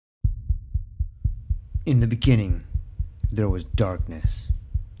In the beginning, there was darkness,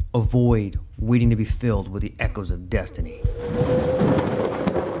 a void waiting to be filled with the echoes of destiny.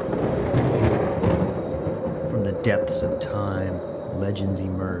 From the depths of time, legends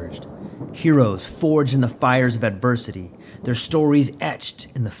emerged. Heroes forged in the fires of adversity, their stories etched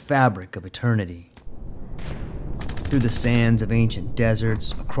in the fabric of eternity. Through the sands of ancient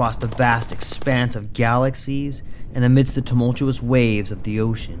deserts, across the vast expanse of galaxies, and amidst the tumultuous waves of the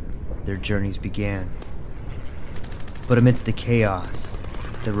ocean, their journeys began. But amidst the chaos,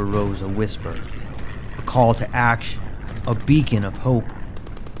 there arose a whisper, a call to action, a beacon of hope.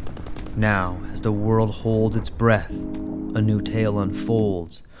 Now, as the world holds its breath, a new tale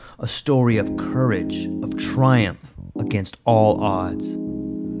unfolds, a story of courage, of triumph against all odds.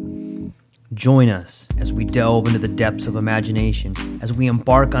 Join us as we delve into the depths of imagination, as we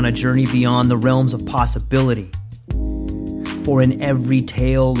embark on a journey beyond the realms of possibility. For in every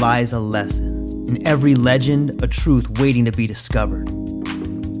tale lies a lesson, in every legend a truth waiting to be discovered.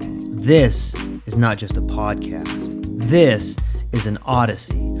 This is not just a podcast. This is an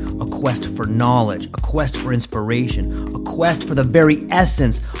odyssey, a quest for knowledge, a quest for inspiration, a quest for the very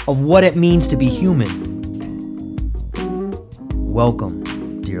essence of what it means to be human.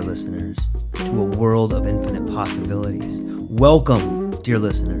 Welcome, dear listeners, to a world of infinite possibilities. Welcome, dear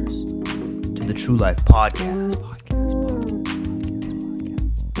listeners, to the True Life Podcast.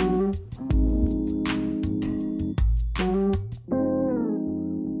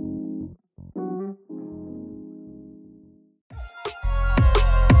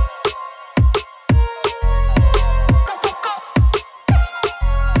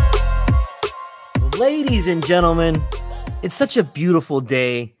 Ladies and gentlemen, it's such a beautiful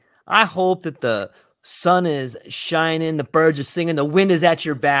day. I hope that the sun is shining, the birds are singing, the wind is at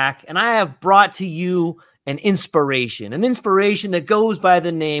your back, and I have brought to you an inspiration that goes by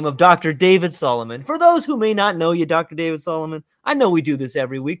the name of Dr. David Solomon. For those who may not know you, Dr. David Solomon, I know we do this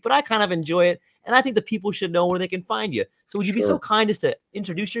every week, but I kind of enjoy it, and I think the people should know where they can find you. So would you be so kind as to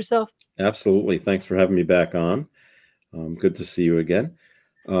introduce yourself? Absolutely. Thanks for having me back on. Good to see you again.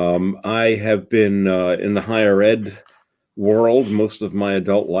 I have been in the higher ed world most of my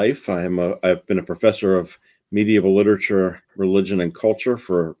adult life. I've been a professor of medieval literature, religion, and culture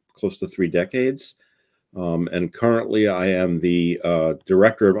for close to 3 decades. And currently I am the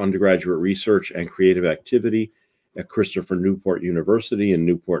Director of Undergraduate Research and Creative Activity at Christopher Newport University in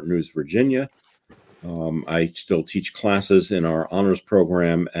Newport News, Virginia. I still teach classes in our honors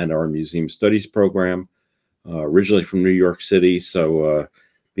program and our museum studies program, originally from New York City. So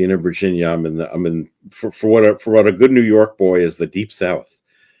being in Virginia, I'm in for what a good New York boy is, the Deep South.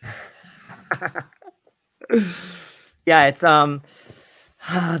 Yeah, it's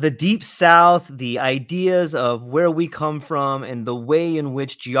the Deep South, the ideas of where we come from and the way in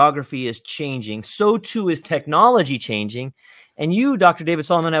which geography is changing. So too is technology changing. And you, Dr. David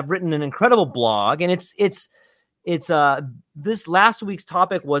Solomon, have written an incredible blog, and it's this last week's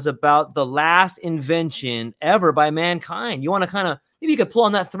topic was about the last invention ever by mankind. You want to maybe you could pull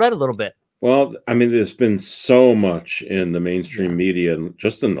on that thread a little bit. Well, I mean, there's been so much in the mainstream media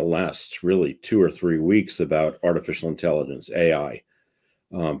just in the last really 2 or 3 weeks about artificial intelligence, AI,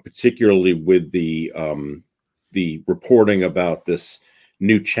 particularly with the reporting about this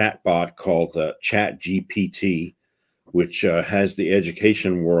new chatbot called ChatGPT, which has the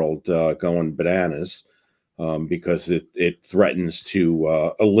education world going bananas because it threatens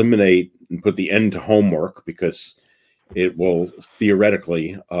to eliminate and put the end to homework, because it will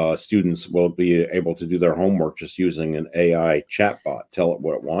theoretically, students will be able to do their homework just using an AI chatbot, tell it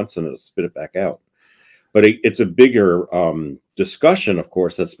what it wants, and it'll spit it back out. But it's a bigger discussion, of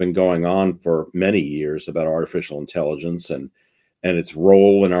course, that's been going on for many years about artificial intelligence and its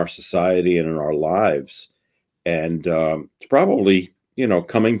role in our society and in our lives. And it's probably,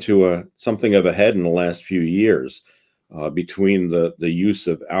 coming to something of a head in the last few years. Between the use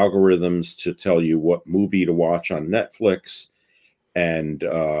of algorithms to tell you what movie to watch on Netflix, and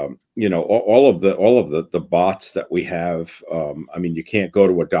all of the bots that we have. I mean, you can't go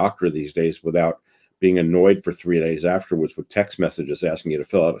to a doctor these days without being annoyed for 3 days afterwards with text messages asking you to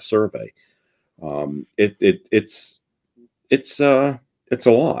fill out a survey. It's a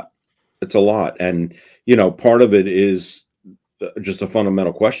lot. It's a lot, and part of it is just a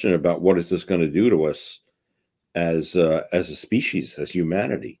fundamental question about what is this going to do to us as a species, as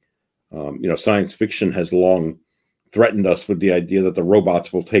humanity. Science fiction has long threatened us with the idea that the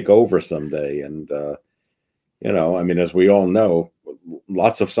robots will take over someday. And, as we all know,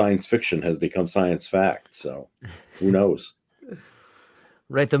 lots of science fiction has become science fact. So who knows?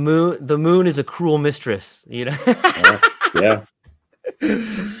 Right. The moon is a cruel mistress, Yeah.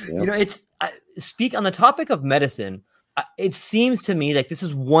 You know, speak on the topic of medicine. It seems to me like this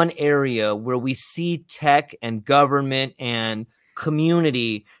is one area where we see tech and government and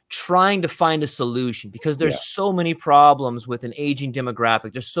community trying to find a solution, because there's so many problems with an aging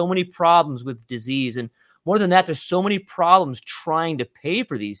demographic. There's so many problems with disease. And more than that, there's so many problems trying to pay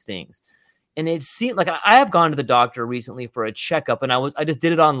for these things. And it seemed like I have gone to the doctor recently for a checkup, and I just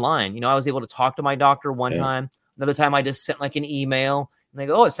did it online. You know, I was able to talk to my doctor one time. Another time I just sent like an email, and they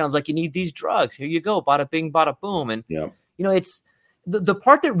go, "Oh, it sounds like you need these drugs. Here you go. Bada bing, bada boom." And, you know, it's the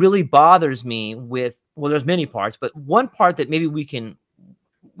part that really bothers me with, well, there's many parts, but one part that maybe we can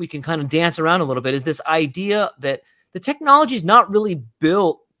kind of dance around a little bit is this idea that the technology is not really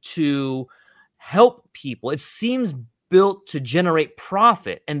built to help people. It seems built to generate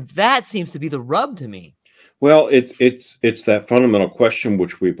profit, and that seems to be the rub to me. Well, it's that fundamental question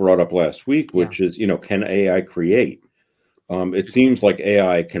which we brought up last week, which is, you know, can AI create? It seems like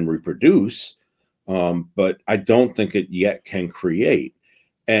AI can reproduce, but I don't think it yet can create.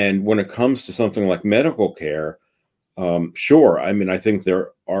 And when it comes to something like medical care, sure. I mean, I think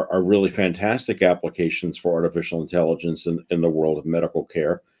there are really fantastic applications for artificial intelligence in the world of medical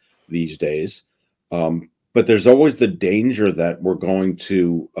care these days. But there's always the danger that we're going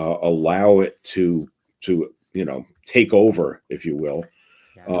to allow it to you know, take over, if you will.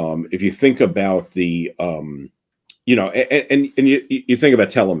 If you think about the you know, and you think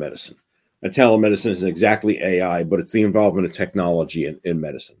about telemedicine. And telemedicine isn't exactly AI, but it's the involvement of technology in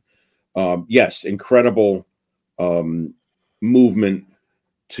medicine. Yes, incredible movement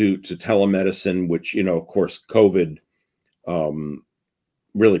to telemedicine, which, you know, of course, COVID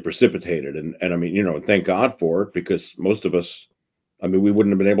really precipitated. And I mean, you know, thank God for it, because most of us, I mean, we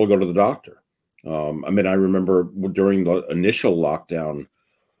wouldn't have been able to go to the doctor. I mean, I remember during the initial lockdown,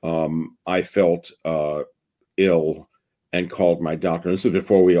 I felt ill and called my doctor. This was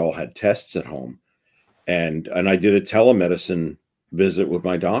before we all had tests at home. And I did a telemedicine visit with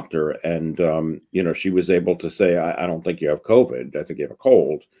my doctor. And, you know, she was able to say, I don't think you have COVID. I think you have a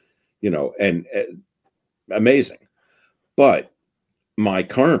cold, you know, and amazing. But my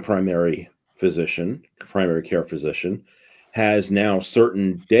current primary care physician, has now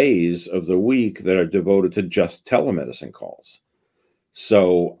certain days of the week that are devoted to just telemedicine calls.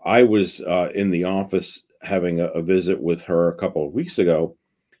 So I was in the office having a visit with her a couple of weeks ago,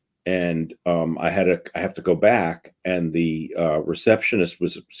 and I have to go back, and the receptionist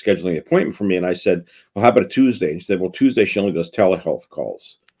was scheduling an appointment for me, and I said, "Well, how about a Tuesday?" And she said, "Well, Tuesday she only does telehealth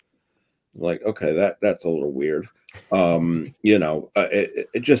calls." I'm like, okay, that's a little weird. You know,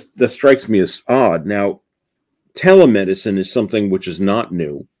 it just, that strikes me as odd. Now, telemedicine is something which is not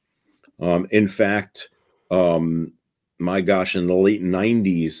new. In fact, my gosh, in the late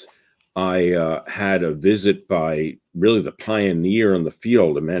 90s, I had a visit by really the pioneer in the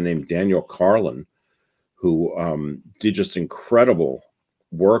field, a man named Daniel Carlin, who did just incredible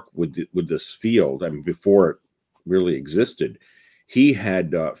work with this field. I mean, before it really existed, he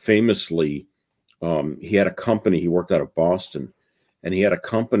had famously, he had a company, he worked out of Boston, and he had a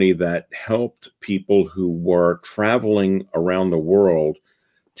company that helped people who were traveling around the world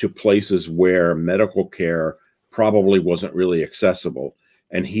to places where medical care probably wasn't really accessible.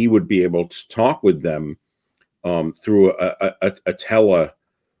 And he would be able to talk with them through a tele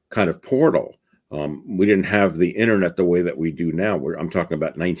kind of portal. We didn't have the internet the way that we do now. I'm talking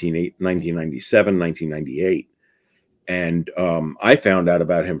about 1997, 1998. And I found out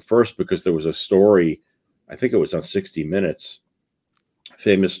about him first because there was a story, I think it was on 60 Minutes,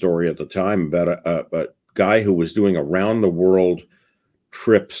 famous story at the time, about a guy who was doing a round the world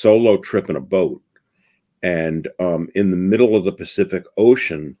trip, solo trip in a boat. And in the middle of the Pacific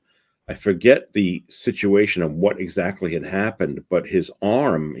Ocean, I forget the situation and what exactly had happened, but his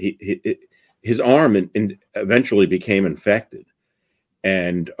arm, eventually became infected.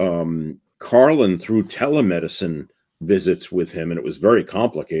 And Carlin, through telemedicine visits with him, and it was very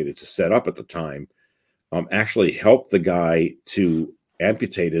complicated to set up at the time, actually helped the guy to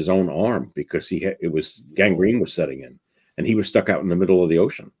amputate his own arm because gangrene was setting in, and he was stuck out in the middle of the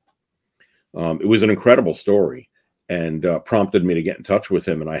ocean. It was an incredible story, and prompted me to get in touch with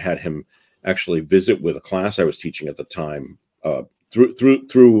him. And I had him actually visit with a class I was teaching at the time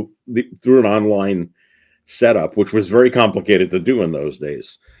through an online setup, which was very complicated to do in those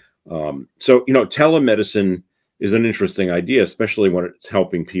days. So, you know, telemedicine is an interesting idea, especially when it's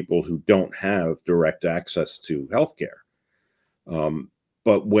helping people who don't have direct access to healthcare.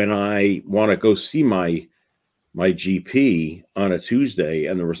 But when I want to go see my GP on a Tuesday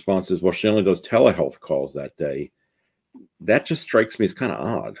and the response is, well, she only does telehealth calls that day, that just strikes me as kind of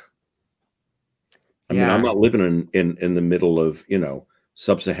odd. I mean, I'm not living in the middle of, you know,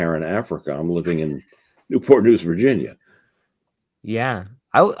 sub-Saharan Africa. I'm living in Newport News, Virginia. Yeah.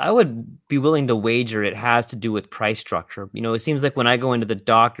 I would be willing to wager it has to do with price structure. It seems like when I go into the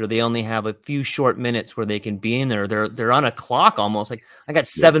doctor, they only have a few short minutes where they can be in there. They're on a clock almost. Like, I got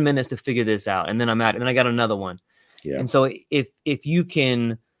 7 minutes to figure this out, and then I'm out, and then I got another one. Yeah. And so if you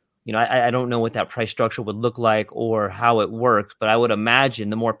can, I don't know what that price structure would look like or how it works, but I would imagine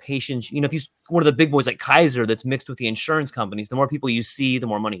the more patients, if you one of the big boys like Kaiser that's mixed with the insurance companies, the more people you see, the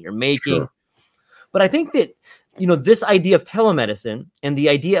more money you're making. Sure. But I think that, this idea of telemedicine and the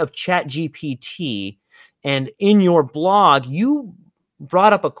idea of ChatGPT, and in your blog, you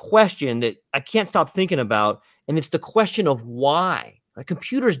brought up a question that I can't stop thinking about, and it's the question of why. Like,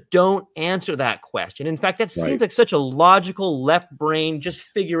 computers don't answer that question. In fact, that seems like such a logical left brain, just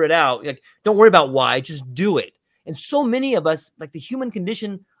figure it out. Like, don't worry about why, just do it. And so many of us, like the human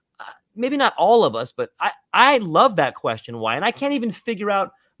condition, maybe not all of us, but I love that question, why? And I can't even figure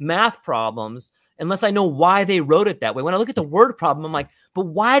out math problems unless I know why they wrote it that way. When I look at the word problem, I'm like, but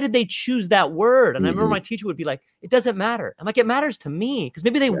why did they choose that word? And I remember my teacher would be like, it doesn't matter. I'm like, it matters to me, because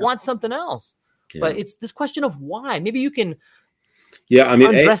maybe they want something else. But it's this question of why. Maybe you can. Yeah, I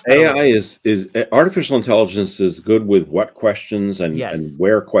mean, AI is artificial intelligence is good with what questions and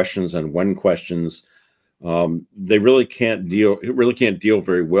where questions and when questions. They really can't deal. It really can't deal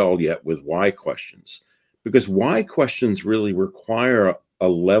very well yet with why questions, because why questions really require a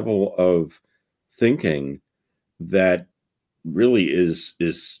level of thinking that really is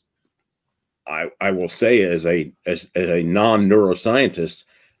I will say, as a non-neuroscientist,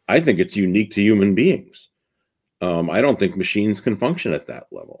 I think it's unique to human beings. I don't think machines can function at that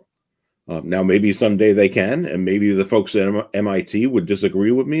level. Now, maybe someday they can, and maybe the folks at MIT would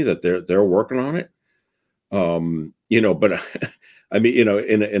disagree with me that they're working on it. But I mean,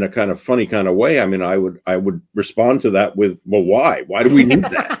 in a kind of funny kind of way, I mean, I would respond to that with, well, why? Why do we need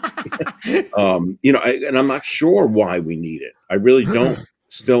that? And I'm not sure why we need it. I really don't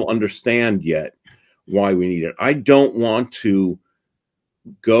still understand yet why we need it. I don't want to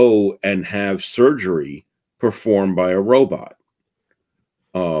go and have surgery performed by a robot,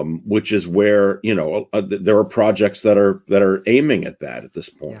 which is where there are projects that are aiming at that at this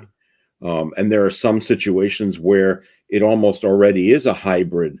point. And there are some situations where it almost already is a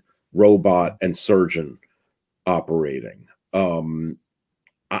hybrid robot and surgeon operating.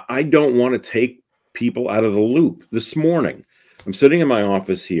 I don't want to take people out of the loop. This morning, I'm sitting in my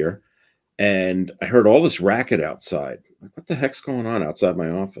office here, and I heard all this racket outside. Like, what the heck's going on outside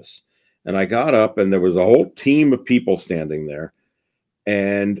my office? And I got up, and there was a whole team of people standing there,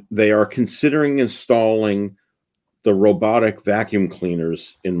 and they are considering installing the robotic vacuum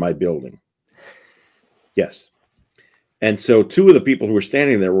cleaners in my building. Yes. And so two of the people who were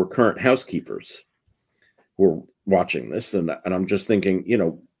standing there were current housekeepers who were watching this. And I'm just thinking,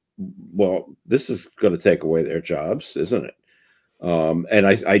 well, this is going to take away their jobs, isn't it? And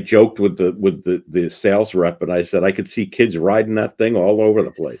I joked with the sales rep, and I said I could see kids riding that thing all over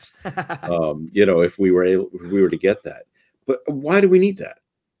the place. If we were to get that. But why do we need that?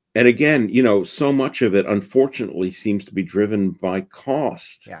 And again, so much of it, unfortunately, seems to be driven by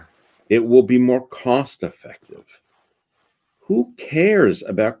cost. Yeah. It will be more cost effective. Who cares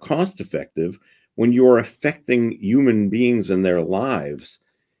about cost effective when you are affecting human beings and their lives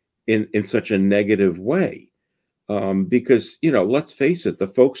in such a negative way? Because, let's face it, the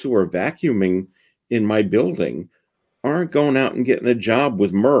folks who are vacuuming in my building aren't going out and getting a job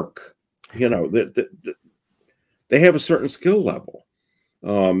with Merck. They have a certain skill level.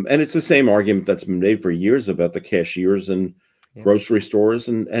 And it's the same argument that's been made for years about the cashiers in grocery stores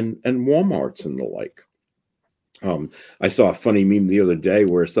and Walmarts and the like. I saw a funny meme the other day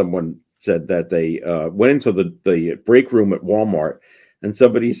where someone said that they went into the break room at Walmart, and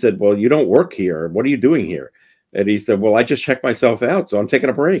somebody said, well, you don't work here. What are you doing here? And he said, well, I just checked myself out, so I'm taking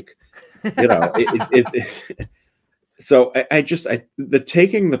a break. So the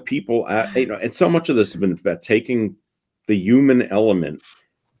taking the people out, and so much of this has been about taking the human element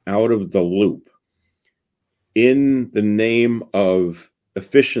out of the loop in the name of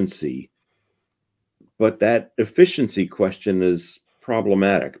efficiency. But that efficiency question is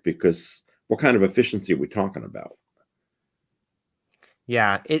problematic, because what kind of efficiency are we talking about?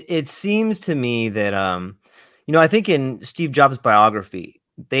 Yeah, it seems to me that, I think in Steve Jobs' biography,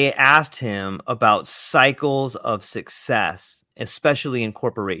 they asked him about cycles of success, especially in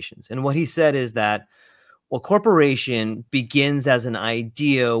corporations. And what he said is that, well, corporation begins as an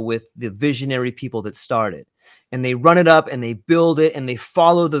idea with the visionary people that started, and they run it up and they build it and they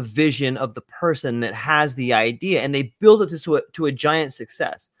follow the vision of the person that has the idea, and they build it to a giant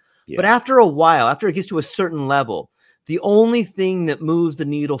success. Yeah. But after a while, after it gets to a certain level, The only thing that moves the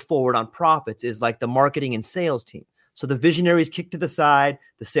needle forward on profits is like the marketing and sales team. So the visionaries kick to the side,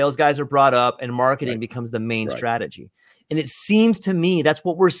 the sales guys are brought up, and marketing becomes the main strategy. And it seems to me that's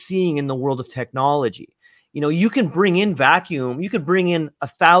what we're seeing in the world of technology. You can bring in vacuum, you could bring in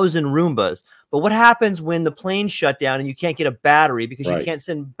 1,000 Roombas, but what happens when the planes shut down and you can't get a battery because you can't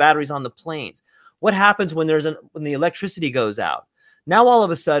send batteries on the planes? What happens when when the electricity goes out? Now all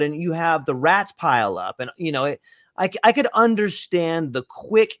of a sudden you have the rats pile up, and I could understand the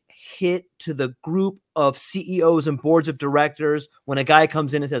quick hit to the group of CEOs and boards of directors when a guy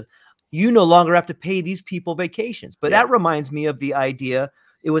comes in and says, you no longer have to pay these people vacations. But that reminds me of the idea.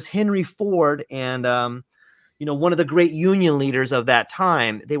 It was Henry Ford and, one of the great union leaders of that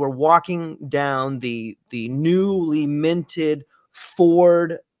time. They were walking down the newly minted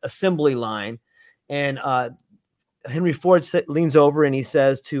Ford assembly line. And Henry Ford leans over and he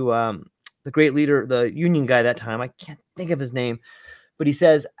says to the great leader, the union guy that time, I can't think of his name, but he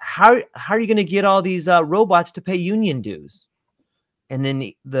says, how are you going to get all these robots to pay union dues? And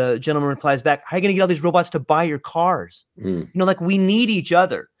then the gentleman replies back, how are you going to get all these robots to buy your cars? We need each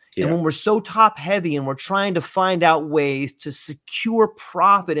other. Yeah. And when we're so top heavy and we're trying to find out ways to secure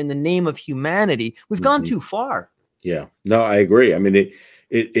profit in the name of humanity, we've gone too far. Yeah, no, I agree. I mean,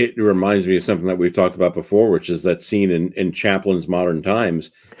 it reminds me of something that we've talked about before, which is that scene in Chaplin's Modern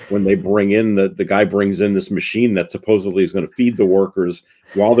Times when they bring in the guy brings in this machine that supposedly is going to feed the workers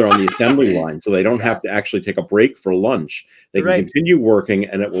while they're on the assembly line, so they don't have to actually take a break for lunch. They can continue working,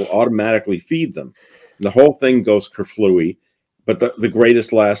 and it will automatically feed them. And the whole thing goes kerflooey. But the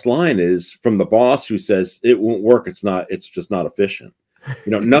greatest last line is from the boss, who says it won't work. It's just not efficient.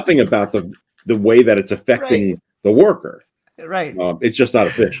 Nothing about the way that it's affecting the worker. Right. It's just not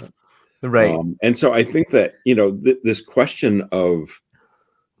efficient. Right. And so I think that, this question of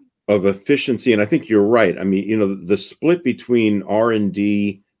efficiency, and I think you're right. I mean, the split between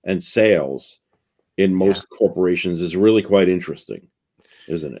R&D and sales in most corporations is really quite interesting,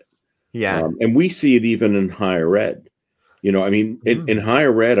 isn't it? Yeah. And we see it even in higher ed. In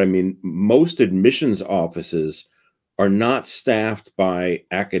higher ed, most admissions offices are not staffed by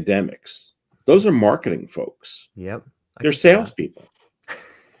academics. Those are marketing folks. Yep. They're salespeople.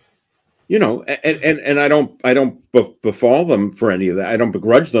 And I don't befall them for any of that. I don't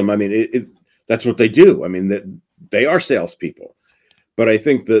begrudge them. I mean, that's what they do. I mean, they are salespeople. But I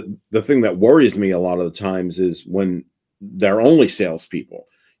think that the thing that worries me a lot of the times is when they're only salespeople.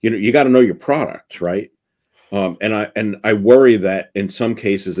 You got to know your product, right? And I worry that in some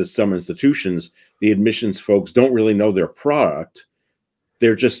cases at some institutions, the admissions folks don't really know their product.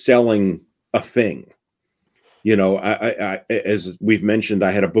 They're just selling a thing. I as we've mentioned,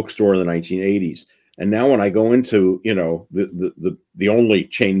 I had a bookstore in the 1980s, and now when I go into the only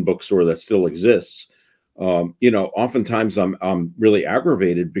chain bookstore that still exists, oftentimes I'm really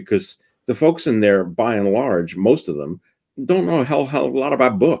aggravated because the folks in there, by and large, most of them don't know a hell of a lot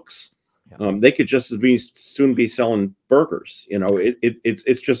about books. They could just as soon be selling burgers.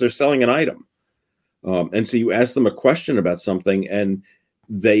 It's just they're selling an item. And so you ask them a question about something and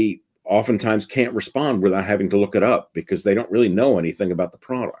they oftentimes can't respond without having to look it up because they don't really know anything about the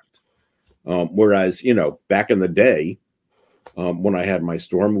product. Whereas, back in the day, when I had my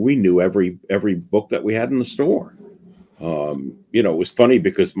store, we knew every book that we had in the store. It was funny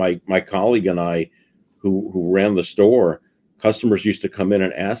because my colleague and I, who ran the store, customers used to come in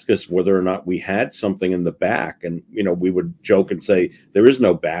and ask us whether or not we had something in the back. And, we would joke and say, there is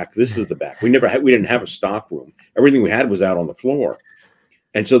no back. This is the back. We didn't have a stock room. Everything we had was out on the floor.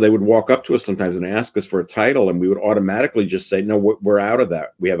 And so they would walk up to us sometimes and ask us for a title. And we would automatically just say, no, we're out of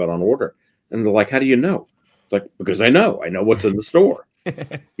that. We have it on order. And they're like, how do you know? It's like, because I know what's in the store,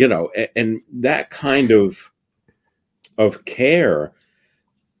 and that kind of care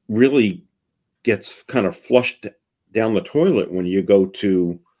really gets kind of flushed down the toilet when you go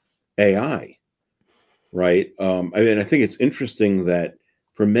to AI, right? I think it's interesting that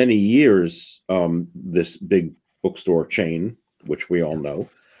for many years, this big bookstore chain, which we all know,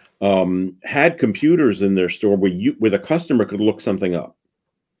 had computers in their store where the customer could look something up.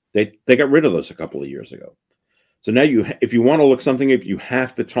 They got rid of those a couple of years ago. So now if you want to look something up, you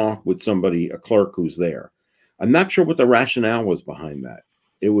have to talk with somebody, a clerk who's there. I'm not sure what the rationale was behind that.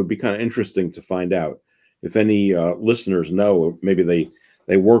 It would be kind of interesting to find out. If any listeners know, maybe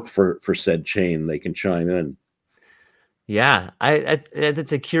they work for said chain, they can chime in. Yeah,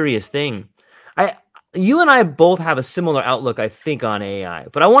 that's a curious thing. You and I both have a similar outlook, I think, on AI,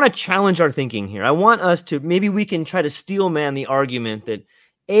 but I want to challenge our thinking here. I want us to, maybe we can try to steelman the argument that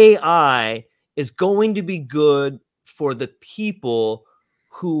AI is going to be good for the people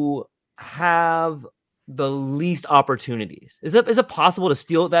who have the least opportunities. Is it possible to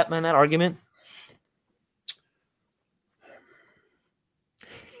steal that argument?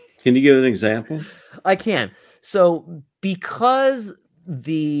 Can you give an example? I can. So because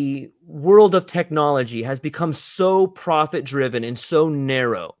the world of technology has become so profit driven and so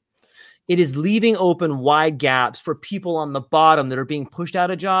narrow, it is leaving open wide gaps for people on the bottom that are being pushed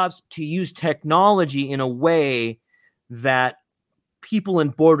out of jobs to use technology in a way that people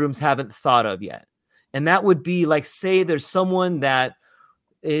in boardrooms haven't thought of yet. And that would be like, say there's someone that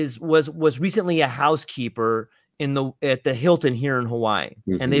was recently a housekeeper at the Hilton here in Hawaii,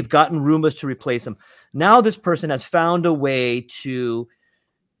 and they've gotten Roombas to replace them. Now this person has found a way to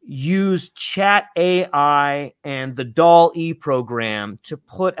use Chat AI and the DALL-E program to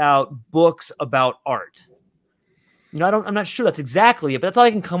put out books about art. I'm not sure that's exactly it, but that's all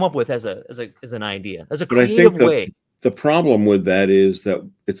I can come up with as an idea, as a creative way. The problem with that is that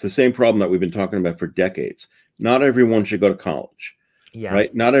it's the same problem that we've been talking about for decades. Not everyone should go to college. Yeah.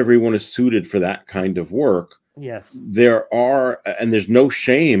 Right. Not everyone is suited for that kind of work. Yes. There's no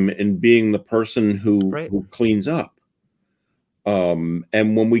shame in being the person who cleans up. And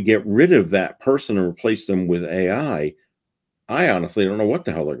when we get rid of that person and replace them with AI, I honestly don't know what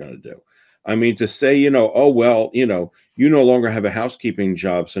the hell they're going to do. I mean, to say, oh, well, you no longer have a housekeeping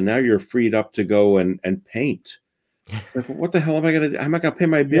job, so now you're freed up to go and paint. Like, what the hell am I going to do? How am I going to pay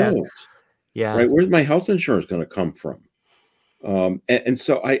my bills? Yeah. Right. Where's my health insurance going to come from? And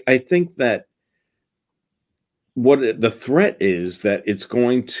so I think that what the threat is that it's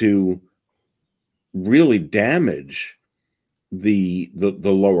going to really damage the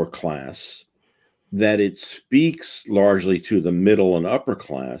lower class, that it speaks largely to the middle and upper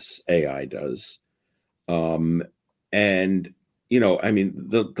class, AI does. And, I mean,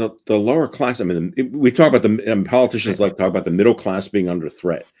 the lower class, I mean, we talk about politicians like talk about the middle class being under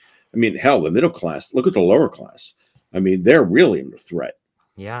threat. I mean, hell, the middle class, look at the lower class. I mean, they're really under threat.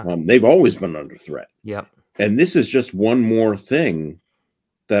 Yeah. They've always been under threat. Yep. And this is just one more thing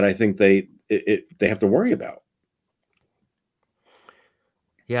that I think they have to worry about.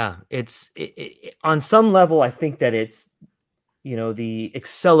 Yeah, it's on some level, I think that it's, the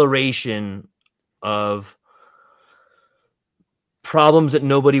acceleration of problems that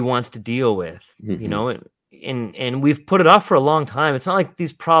nobody wants to deal with, and we've put it off for a long time. It's not like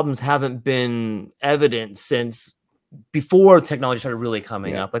these problems haven't been evident since before technology started really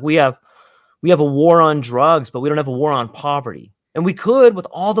coming up. Like we have a war on drugs, but we don't have a war on poverty. And we could, with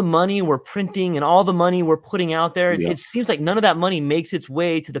all the money we're printing and all the money we're putting out there. It seems like none of that money makes its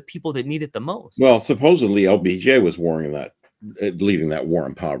way to the people that need it the most. Well, supposedly LBJ was leading that war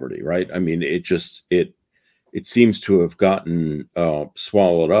on poverty, right? I mean, it seems to have gotten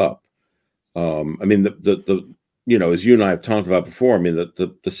swallowed up. I mean, as you and I have talked about before, I mean,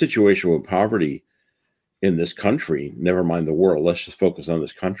 the situation with poverty in this country, never mind the world, let's just focus on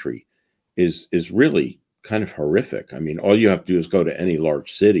this country, is really kind of horrific. I mean, all you have to do is go to any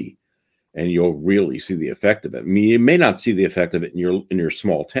large city and you'll really see the effect of it. I mean, you may not see the effect of it in your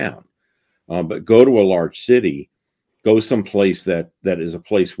small town, but go to a large city, go someplace that is a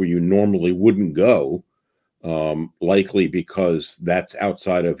place where you normally wouldn't go, likely because that's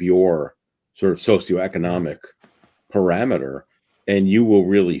outside of your sort of socioeconomic parameter, and you will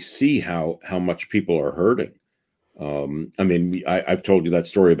really see how much people are hurting. I mean, I've told you that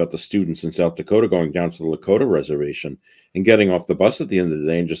story about the students in South Dakota going down to the Lakota reservation and getting off the bus at the end of the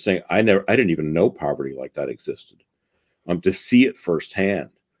day and just saying, I didn't even know poverty like that existed. To see it firsthand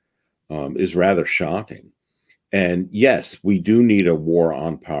is rather shocking. And yes, we do need a war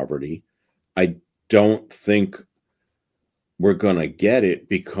on poverty. I don't think we're going to get it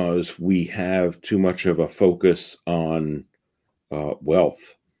because we have too much of a focus on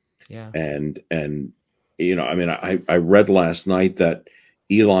wealth. Yeah. And I mean, I read last night that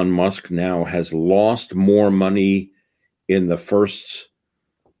Elon Musk now has lost more money in the first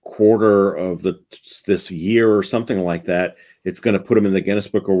quarter of this year or something like that. It's going to put him in the Guinness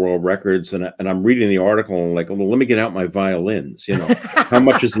Book of World Records. And I'm reading the article and I'm like, well, let me get out my violins. How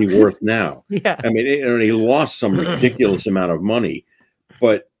much is he worth now? Yeah. I mean, he lost some ridiculous amount of money,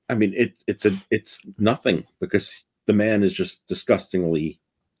 but I mean, it's nothing because the man is just disgustingly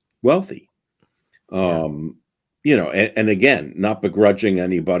wealthy. And again, not begrudging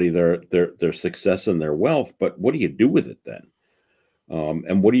anybody their success and their wealth, but what do you do with it then?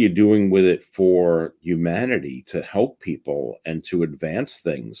 And what are you doing with it for humanity to help people and to advance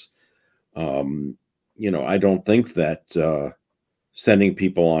things? I don't think that sending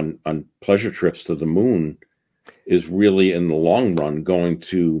people on pleasure trips to the moon is really in the long run going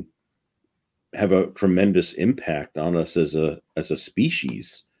to have a tremendous impact on us as a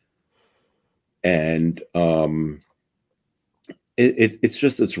species. And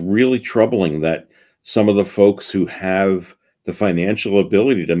it's really troubling that some of the folks who have the financial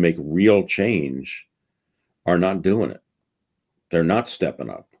ability to make real change are not doing it. They're not stepping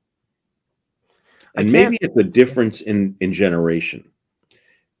up. And maybe it's a difference in generation.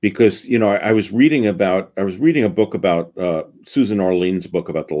 Because, you know, I was reading a book about Susan Orlean's book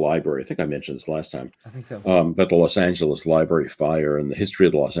about the library. I think I mentioned this last time. I think so. About the Los Angeles Library fire and the history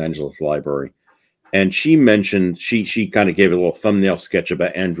of the Los Angeles Library. And she mentioned, she kind of gave a little thumbnail sketch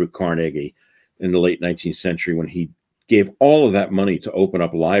about Andrew Carnegie in the late 19th century when he gave all of that money to open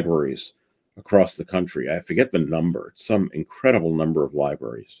up libraries across the country. I forget the number. It's some incredible number of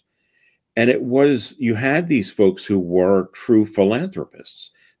libraries. And it was, you had these folks who were true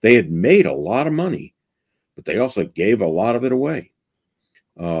philanthropists. They had made a lot of money, but they also gave a lot of it away.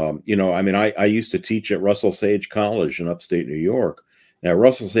 You know, I mean, I used to teach at Russell Sage College in upstate New York. Now,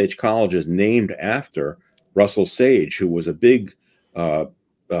 Russell Sage College is named after Russell Sage, who was a big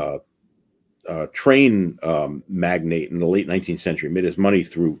train magnate in the late 19th century, made his money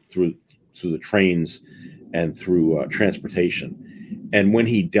through the trains and through transportation. And when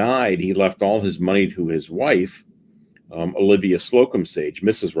he died, he left all his money to his wife, Olivia Slocum Sage,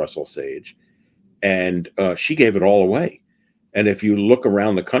 Mrs. Russell Sage, and she gave it all away. And if you look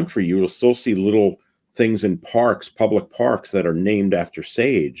around the country, you will still see little things in parks, public parks, that are named after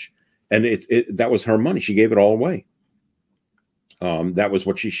Sage. And that was her money. She gave it all away. That was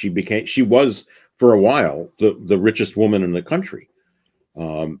what she became. She was, for a while, the richest woman in the country.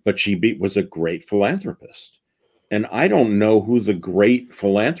 But she was a great philanthropist. And I don't know who the great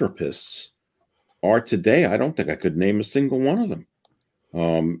philanthropists are today. I don't think I could name a single one of them.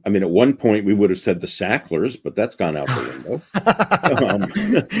 I mean, at one point we would have said the Sacklers, but that's gone out the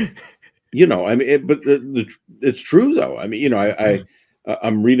window. You know, I mean, but it's true though. I mean, you know,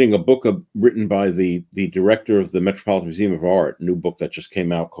 I'm reading a book written by the director of the Metropolitan Museum of Art, a new book that just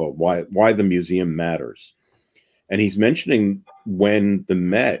came out called Why the Museum Matters. And he's mentioning when the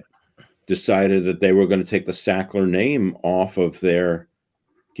Met decided that they were going to take the Sackler name off of their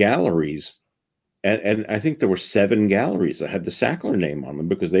galleries. And I think there were 7 galleries that had the Sackler name on them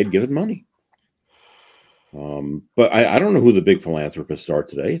because they'd given money. But I don't know who the big philanthropists are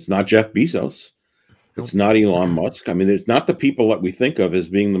today. It's not Jeff Bezos. It's not Elon Musk. I mean, it's not the people that we think of as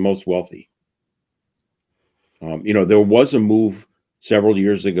being the most wealthy. You know, there was a move several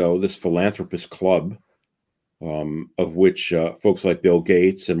years ago, this philanthropist club, of which folks like Bill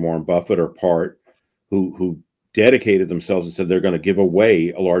Gates and Warren Buffett are part, who dedicated themselves and said they're going to give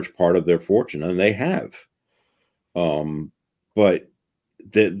away a large part of their fortune, and they have. But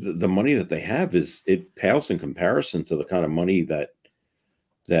the money that they have it pales in comparison to the kind of money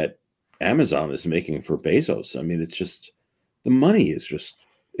that Amazon is making for Bezos. I mean, it's just, the money is just,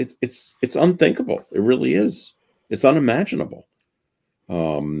 it's unthinkable. It really is. It's unimaginable.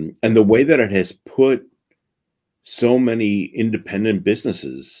 And the way that it has put so many independent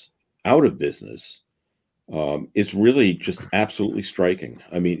businesses out of business is really just absolutely striking.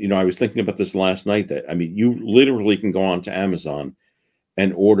 I mean, you know, I was thinking about this last night, that, I mean, you literally can go on to Amazon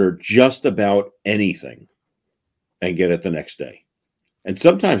and order just about anything and get it the next day. And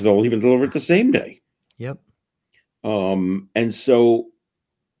sometimes they'll even deliver it the same day. Yep. And so,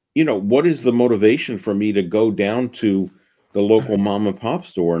 you know, what is the motivation for me to go down to the local mom and pop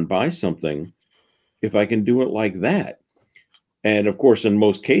store and buy something if I can do it like that? And of course, in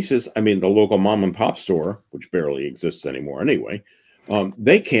most cases, I mean, the local mom and pop store, which barely exists anymore anyway,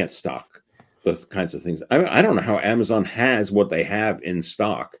 they can't stock the kinds of things. I don't know how Amazon has what they have in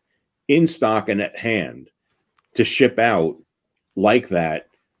stock and at hand to ship out like that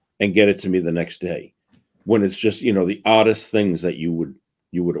and get it to me the next day, when it's just, you know, the oddest things that you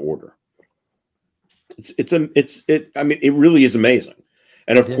would order. I mean, it really is amazing.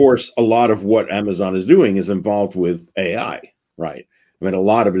 And of course, a lot of what Amazon is doing is involved with AI, right? I mean, a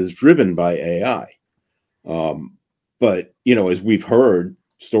lot of it is driven by AI. But, you know, as we've heard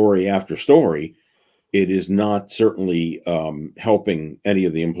story after story, it is not certainly helping any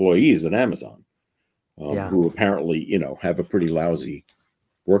of the employees at Amazon, who apparently, you know, have a pretty lousy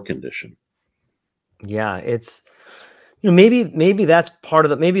work condition. Yeah, it's, you know, maybe that's part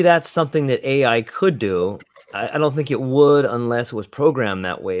of maybe that's something that AI could do. I don't think it would unless it was programmed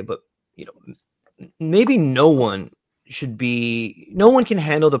that way, but, you know, maybe no one can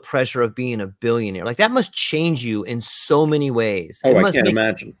handle the pressure of being a billionaire. Like, that must change you in so many ways. Oh, I can't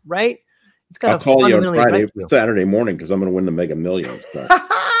imagine. Right? It's got to call you on Saturday morning because I'm going to win the Mega Millions. So.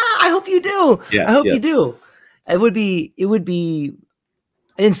 I hope you do. Yeah, I hope you do. It would be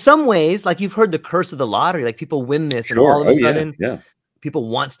in some ways, like, you've heard the curse of the lottery, like people win this and all of a sudden People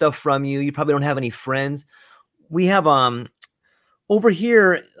want stuff from you. You probably don't have any friends. We have over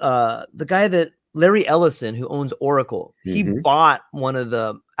here the guy that Larry Ellison, who owns Oracle, he bought one of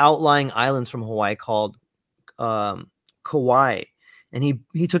the outlying islands from Hawaii called Kauai. And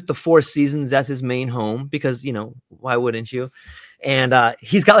he took the Four Seasons as his main home because, why wouldn't you? And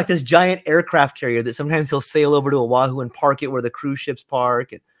he's got like this giant aircraft carrier that sometimes he'll sail over to Oahu and park it where the cruise ships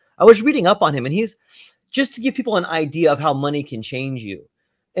park. And I was reading up on him, and he's just to give people an idea of how money can change you.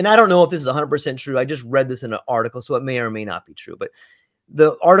 And I don't know if this is 100% true. I just read this in an article, so it may or may not be true. But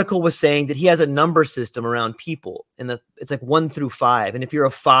the article was saying that he has a number system around people, and it's like 1 through 5. And if you're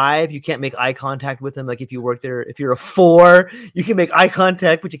a 5, you can't make eye contact with them. Like if you work there, if you're a 4, you can make eye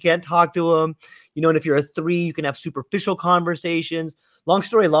contact, but you can't talk to them. And if you're a 3, you can have superficial conversations. Long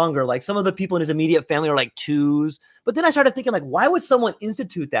story longer, like some of the people in his immediate family are like 2s. But then I started thinking, like, why would someone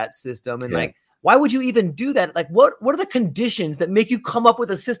institute that system? And like, why would you even do that? Like, what are the conditions that make you come up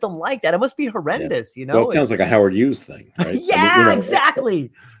with a system like that? It must be horrendous, Well, it sounds like a Howard Hughes thing, right?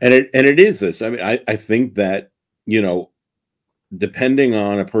 Exactly. And it is this. I mean, I think that, depending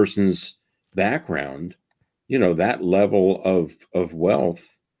on a person's background, that level of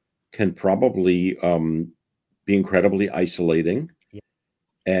wealth can probably be incredibly isolating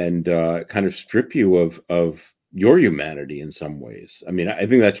and kind of strip you of your humanity in some ways. I mean, I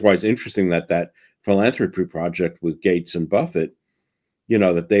think that's why it's interesting that philanthropy project with Gates and Buffett,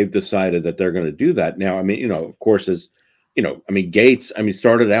 that they've decided that they're going to do that. Now, I mean, of course, Gates,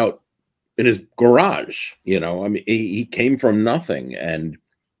 started out in his garage, he came from nothing. And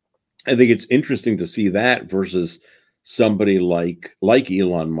I think it's interesting to see that versus somebody like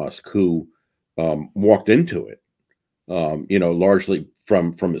Elon Musk, who walked into it, largely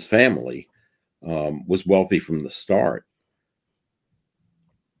from his family. Was wealthy from the start.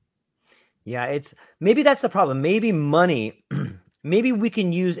 Yeah, maybe that's the problem. Maybe money, maybe we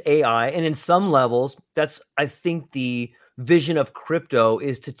can use AI. And in some levels, I think the vision of crypto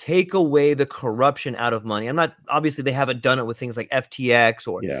is to take away the corruption out of money. Obviously they haven't done it with things like FTX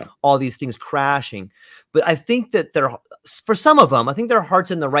or all these things crashing. But I think that for some of them, I think their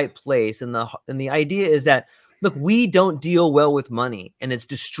heart's in the right place. And the idea is that, look, we don't deal well with money, and it's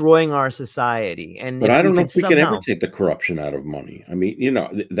destroying our society. But I don't know if we can ever take the corruption out of money. I mean,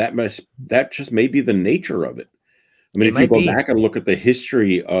 that just may be the nature of it. I mean, if you go back and look at the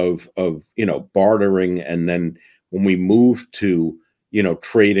history of bartering, and then when we moved to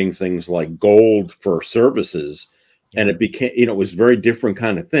trading things like gold for services, and it became it was a very different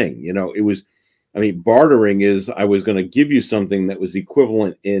kind of thing. It was, bartering is I was going to give you something that was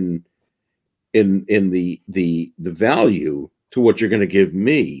equivalent in the value to what you're going to give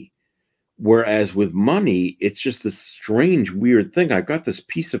me. Whereas with money, it's just this strange, weird thing. I've got this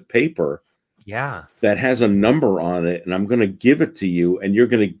piece of paper that has a number on it, and I'm going to give it to you, and you're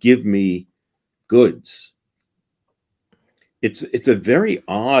going to give me goods. It's a very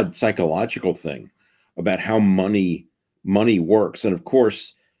odd psychological thing about how money works. And of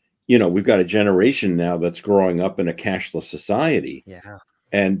course, we've got a generation now that's growing up in a cashless society. Yeah.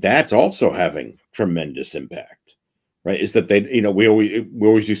 And that's also having tremendous impact, right? Is that we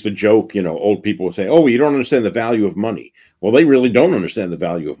always used to joke, old people would say, "Oh, you don't understand the value of money." Well, they really don't understand the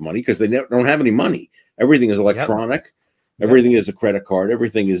value of money because they don't have any money. Everything is electronic. Yep. Everything is a credit card.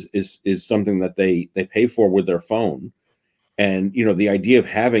 Everything is something that they pay for with their phone. And, the idea of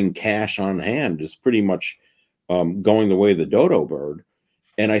having cash on hand is pretty much going the way of the dodo bird.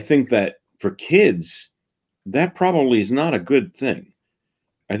 And I think that for kids, that probably is not a good thing.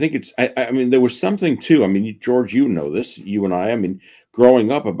 I think there was something too. George, this, you and I,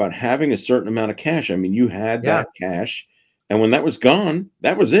 growing up about having a certain amount of cash. You had that cash, and when that was gone,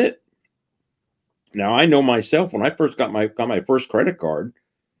 that was it. Now, I know myself, when I first got my first credit card,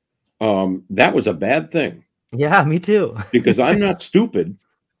 that was a bad thing. Yeah, me too. Because I'm not stupid,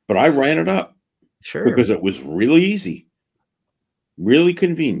 but I ran it up. Sure. Because it was really easy, really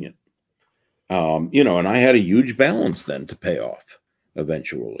convenient. And I had a huge balance then to pay off.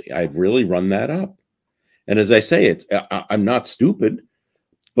 Eventually, I'd really run that up. And as I say, I'm not stupid,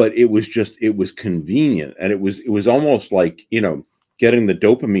 but it was convenient. And it was almost like, getting the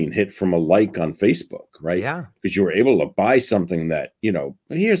dopamine hit from a like on Facebook, right? Yeah. Because you were able to buy something that,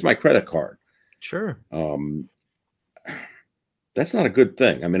 here's my credit card. Sure. That's not a good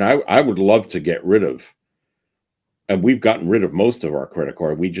thing. I would love to get rid of, and we've gotten rid of most of our credit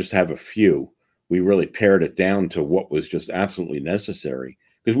card. We just have a few. We really pared it down to what was just absolutely necessary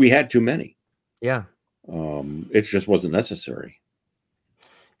because we had too many. Yeah. It just wasn't necessary.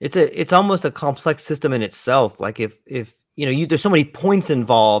 It's almost a complex system in itself. Like if there's so many points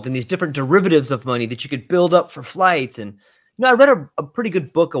involved and these different derivatives of money that you could build up for flights, and I read a pretty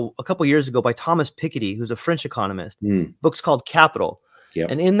good book a couple years ago by Thomas Piketty, who's a French economist. Book's called Capital. Yep.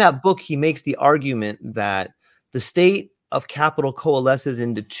 And in that book, he makes the argument that the state of capital coalesces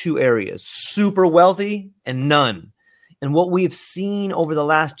into two areas, super wealthy and none. And what we've seen over the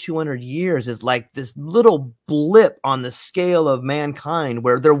last 200 years is like this little blip on the scale of mankind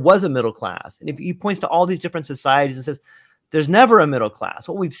where there was a middle class. And if he points to all these different societies and says, there's never a middle class.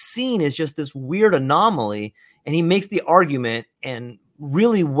 What we've seen is just this weird anomaly. And he makes the argument, and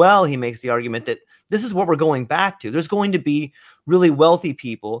really well, he makes the argument that this is what we're going back to. There's going to be really wealthy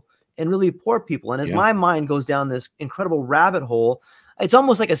people and really poor people. And as my mind goes down this incredible rabbit hole, it's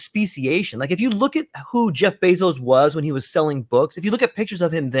almost like a speciation. Like if you look at who Jeff Bezos was when he was selling books, if you look at pictures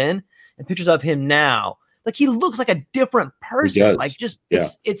of him then and pictures of him now, like he looks like a different person. Like just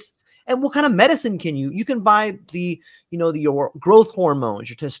it's and what kind of medicine can you can buy your growth hormones,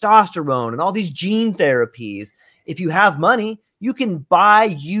 your testosterone, and all these gene therapies. If you have money, you can buy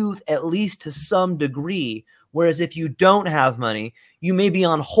youth at least to some degree. Whereas if you don't have money, you may be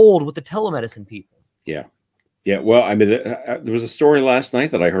on hold with the telemedicine people. Yeah. Yeah. Well, I mean, there was a story last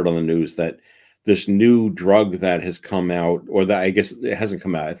night that I heard on the news that this new drug that has come out, or that I guess it hasn't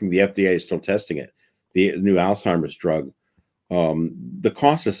come out. I think the FDA is still testing it. The new Alzheimer's drug. The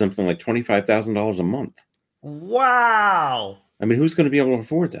cost is something like $25,000 a month. Wow. I mean, who's going to be able to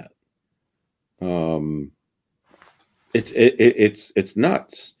afford that? It's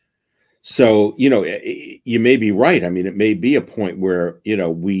nuts. So, you may be right. I mean, it may be a point where,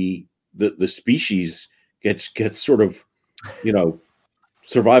 the species gets sort of,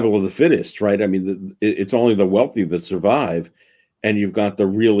 survival of the fittest, right? I mean, it's only the wealthy that survive, and you've got the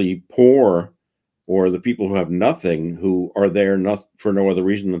really poor or the people who have nothing, who are there not for no other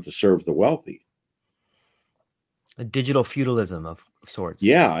reason than to serve the wealthy. A digital feudalism of sorts.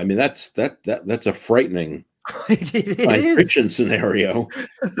 Yeah, I mean that's a frightening science fiction sscenario.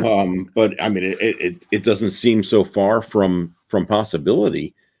 But I mean it doesn't seem so far from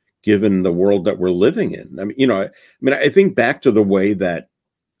possibility, given the world that we're living in. I mean, I think back to the way that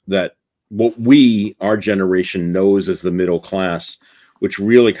what our generation knows as the middle class, which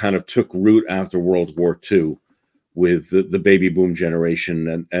really kind of took root after World War II with the baby boom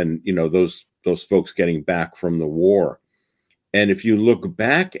generation and those folks getting back from the war. And if you look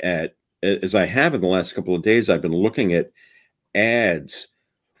back at, as I have in the last couple of days, I've been looking at ads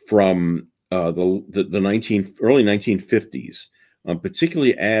from the early 1950s,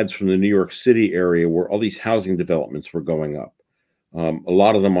 particularly ads from the New York City area where all these housing developments were going up. A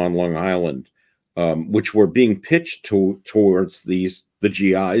lot of them on Long Island, which were being pitched towards the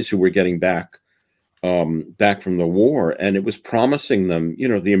GIs who were getting back from the war, and it was promising them,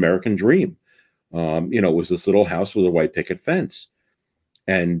 the American dream. It was this little house with a white picket fence,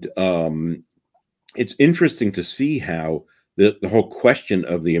 and it's interesting to see how the whole question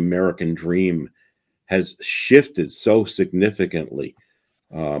of the American dream has shifted so significantly.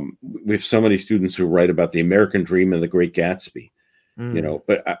 We have so many students who write about the American dream and the Great Gatsby.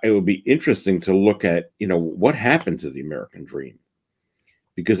 But it would be interesting to look at, what happened to the American dream,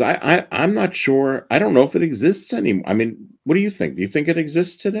 because I'm not sure. I don't know if it exists anymore. I mean, what do you think? Do you think it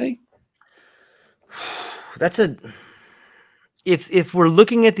exists today? If we're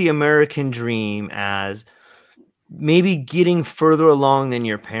looking at the American dream as maybe getting further along than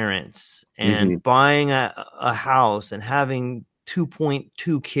your parents and buying a house and having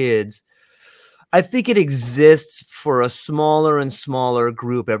 2.2 kids, I think it exists for a smaller and smaller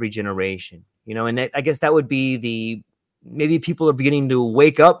group every generation, and I guess that would be maybe people are beginning to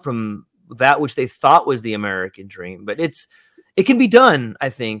wake up from that which they thought was the American dream, but it can be done, I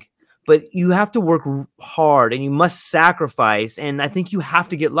think, but you have to work hard and you must sacrifice. And I think you have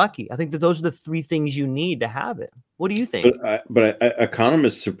to get lucky. I think that those are the three things you need to have it. What do you think? But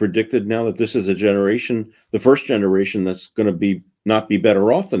economists have predicted now that this is a generation, the first generation, that's going to not be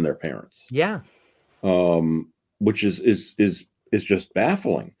better off than their parents. Yeah. Which is just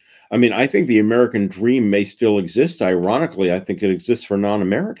baffling. I mean, I think the American dream may still exist. Ironically, I think it exists for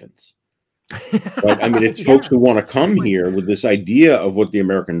non-Americans. Right? I mean, it's folks who want to come here with this idea of what the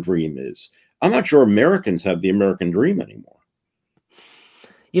American dream is. I'm not sure Americans have the American dream anymore.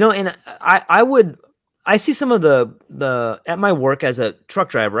 And I see some of the at my work as a truck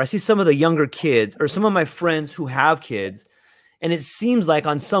driver, I see some of the younger kids or some of my friends who have kids, and it seems like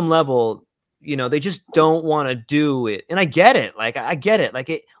on some level, they just don't want to do it. And I get it. I get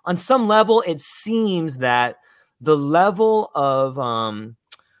it. On some level, it seems that the level of,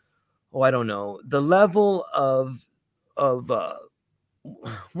 I don't know, the level of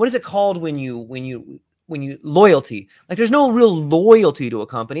what is it called when you loyalty, like there's no real loyalty to a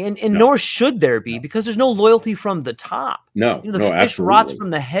company, and No. nor should there be, because there's no loyalty from the top. No, The no, fish absolutely. rots from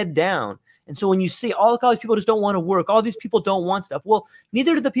the head down. And so when you see all these people just don't want to work, all these people don't want stuff. Well,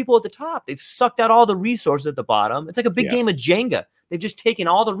 neither do the people at the top. They've sucked out all the resources at the bottom. It's like a big game of Jenga. They've just taken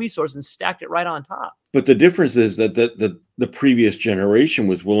all the resources and stacked it right on top. But the difference is that the previous generation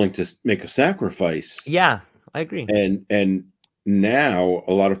was willing to make a sacrifice. Yeah, I agree. And now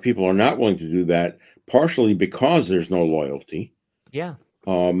a lot of people are not willing to do that, partially because there's no loyalty. Yeah.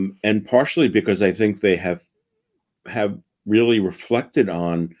 And partially because I think they have really reflected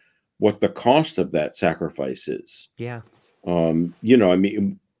on what the cost of that sacrifice is. Yeah. I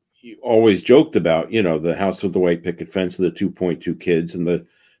mean, you always joked about, the house with the white picket fence and the 2.2 kids and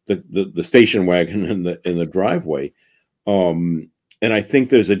the station wagon in the driveway. And I think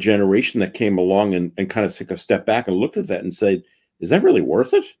there's a generation that came along and kind of took a step back and looked at that and said, is that really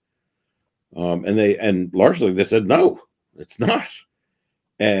worth it? And largely they said, no, it's not.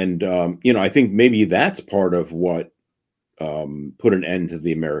 And, I think maybe that's part of what put an end to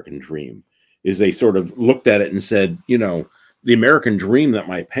the American dream, is they sort of looked at it and said, the American dream that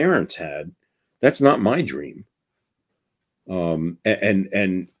my parents had, that's not my dream. And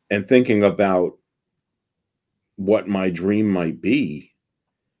thinking about what my dream might be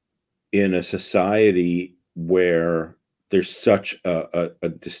in a society where there's such a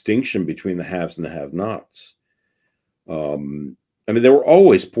distinction between the haves and the have-nots. I mean, there were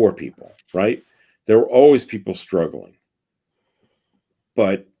always poor people, right? There were always people struggling.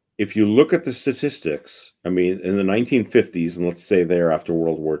 But if you look at the statistics, I mean, in the 1950s, and let's say there after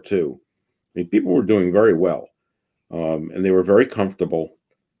World War II, I mean, people were doing very well. And they were very comfortable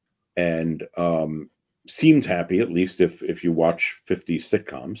and seemed happy, at least if you watch 50s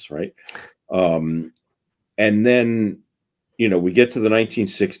sitcoms, right? And then, we get to the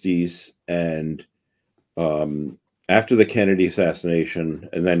 1960s, and after the Kennedy assassination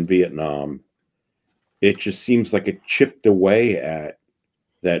and then Vietnam, it just seems like it chipped away at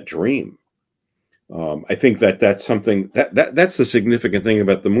that dream. I think that's something that's the significant thing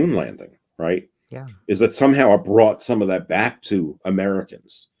about the moon landing, right? Yeah. Is that somehow it brought some of that back to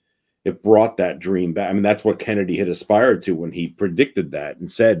Americans. It brought that dream back. I mean, that's what Kennedy had aspired to when he predicted that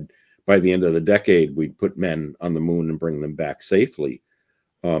and said, by the end of the decade, we'd put men on the moon and bring them back safely.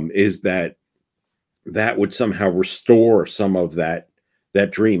 Is that would somehow restore some of that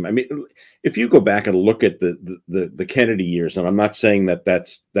dream. I mean, if you go back and look at the Kennedy years, and I'm not saying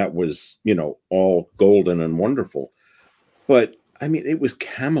that was, all golden and wonderful, but I mean, it was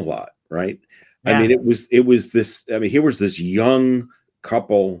Camelot, right? Yeah. I mean, it was this, I mean, here was this young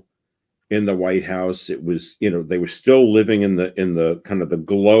couple in the White House. It was, they were still living in the kind of the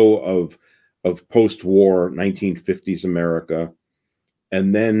glow of post-war 1950s America.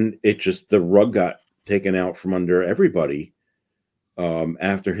 And then the rug got taken out from under everybody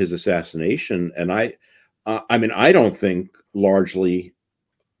after his assassination. And I mean, I don't think largely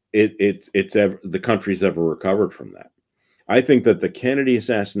it's ever, the country's ever recovered from that. I think that the Kennedy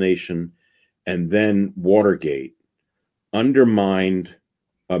assassination and then Watergate undermined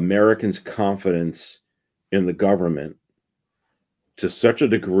Americans' confidence in the government to such a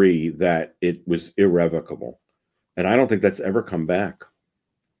degree that it was irrevocable. And I don't think that's ever come back.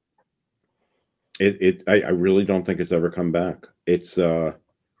 I really don't think it's ever come back. It's, I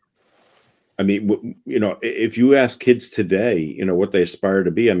mean, if you ask kids today, what they aspire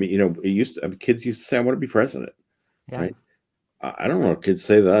to be, I mean, kids used to say, I want to be president. Yeah. Right? I don't know if kids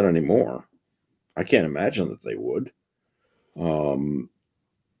say that anymore. I can't imagine that they would.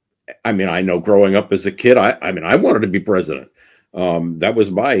 I mean, I know growing up as a kid, I mean, I wanted to be president. That was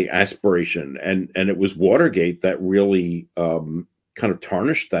my aspiration. And it was Watergate that really kind of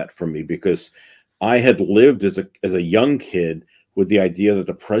tarnished that for me, because I had lived as a young kid with the idea that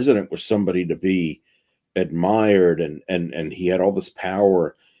the president was somebody to be admired, and he had all this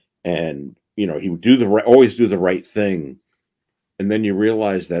power, and he would always do the right thing. And then you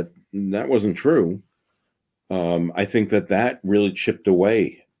realize that wasn't true. I think that really chipped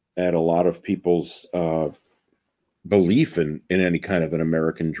away at a lot of people's belief in any kind of an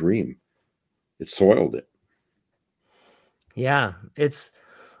American dream. It soiled it. Yeah,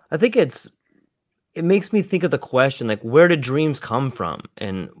 I think it makes me think of the question, like, where do dreams come from?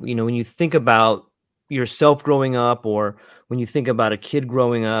 And, when you think about yourself growing up, or when you think about a kid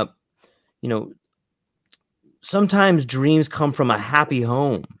growing up, sometimes dreams come from a happy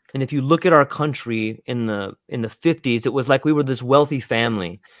home. And if you look at our country in the 50s, it was like we were this wealthy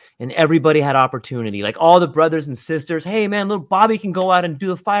family and everybody had opportunity. Like all the brothers and sisters, hey man, little Bobby can go out and do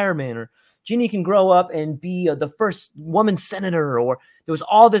the fireman, or Ginny can grow up and be the first woman senator, or there was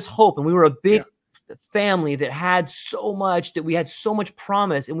all this hope. And we were a big family that had so much, that we had so much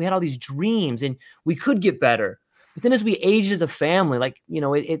promise, and we had all these dreams, and we could get better. But then as we aged as a family, like,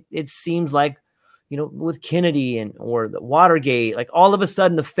 it seems like, with Kennedy or the Watergate, like all of a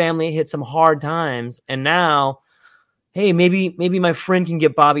sudden the family hit some hard times, and now, hey, maybe my friend can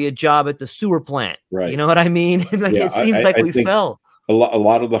get Bobby a job at the sewer plant. Right. You know what I mean? Like, Yeah, it seems like we fell. A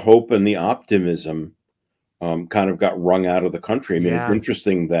lot of the hope and the optimism kind of got wrung out of the country. I mean, It's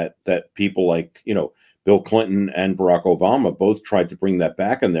interesting that people like, Bill Clinton and Barack Obama both tried to bring that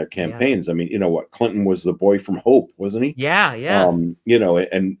back in their campaigns. Yeah. I mean, Clinton was the boy from hope, wasn't he? Yeah.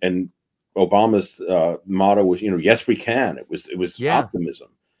 And Obama's motto was, yes, we can. It was optimism.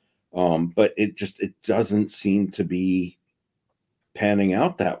 But it doesn't seem to be panning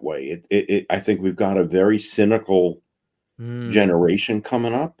out that way. I think we've got a very cynical generation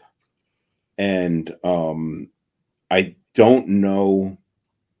coming up. And I don't know,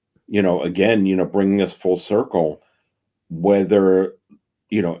 again, bringing us full circle, whether,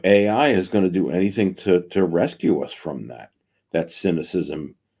 AI is going to do anything to rescue us from that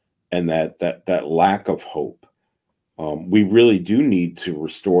cynicism and that lack of hope. We really do need to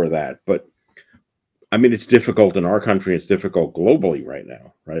restore that. But I mean, it's difficult in our country. It's difficult globally right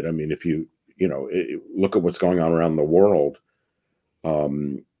now, right? I mean, if you look at what's going on around the world,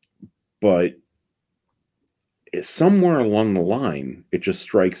 but somewhere along the line, it just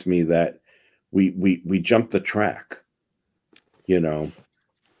strikes me that we jumped the track.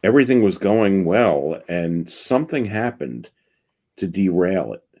 Everything was going well, and something happened to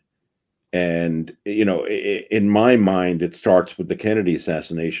derail it. And, in my mind, it starts with the Kennedy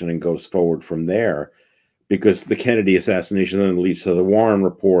assassination and goes forward from there, because the Kennedy assassination then leads to the Warren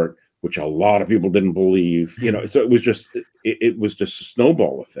report, which a lot of people didn't believe, so it was just a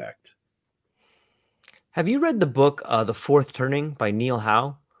snowball effect. Have you read the book, The Fourth Turning by Neil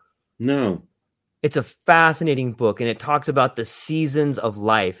Howe? No. It's a fascinating book, and it talks about the seasons of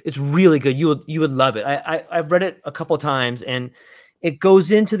life. It's really good. You would love it. I've read it a couple of times, and it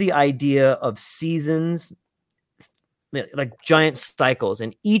goes into the idea of seasons, like giant cycles,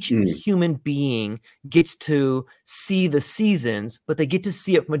 and each human being gets to see the seasons, but they get to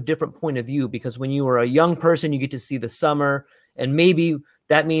see it from a different point of view, because when you are a young person, you get to see the summer, and maybe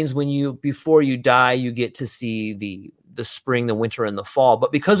that means before you die, you get to see the spring, the winter, and the fall.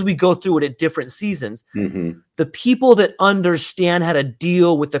 But because we go through it at different seasons, the people that understand how to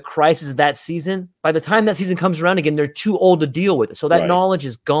deal with the crisis of that season, by the time that season comes around again, they're too old to deal with it. So that knowledge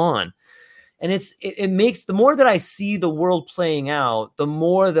is gone. And it makes, the more that I see the world playing out, the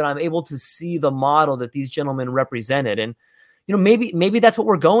more that I'm able to see the model that these gentlemen represented. And, maybe that's what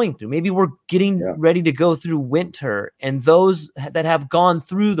we're going through. Maybe we're getting ready to go through winter, and those that have gone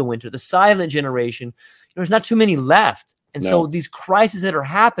through the winter, the silent generation, there's not too many left. And so these crises that are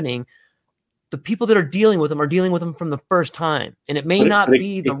happening, the people that are dealing with them from the first time. And it may not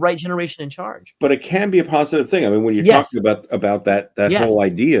be the right generation in charge. But it can be a positive thing. I mean, when you're talking about that whole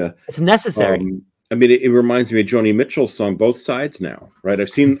idea, it's necessary. I mean, it reminds me of Joni Mitchell's song, Both Sides Now, right? I've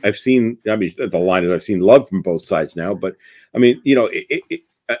seen, I mean, the line is, I've seen love from both sides now, but I mean,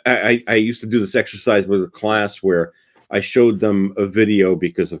 I used to do this exercise with a class where I showed them a video,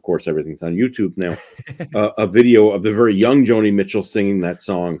 because of course everything's on YouTube now, a video of the very young Joni Mitchell singing that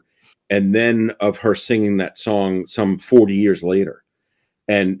song, and then of her singing that song some 40 years later,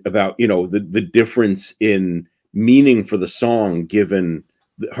 and about, the difference in meaning for the song given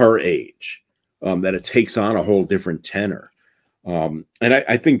her age. That it takes on a whole different tenor. And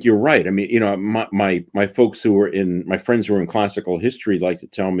I think you're right. I mean, my folks my friends who are in classical history like to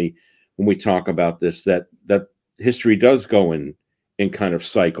tell me when we talk about this, that history does go in kind of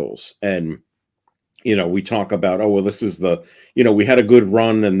cycles. And, we talk about, this is we had a good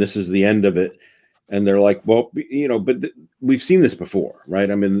run and this is the end of it. And they're like, well, but we've seen this before,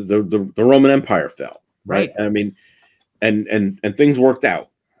 right? I mean, the Roman Empire fell, right? I mean, and things worked out.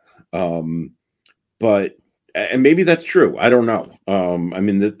 But maybe that's true. I don't know. I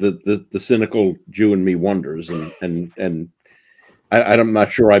mean, the cynical Jew in me wonders, and I'm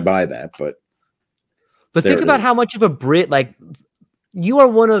not sure I buy that. But think about how much of a Brit, like, you are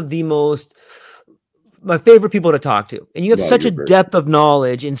one of my favorite people to talk to, and you have such a depth of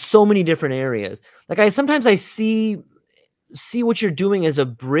knowledge in so many different areas. Like, sometimes I see what you're doing as a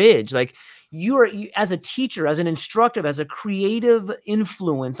bridge, like. You as a teacher, as an instructor, as a creative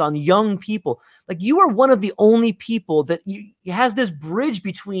influence on young people, like, you are one of the only people that has this bridge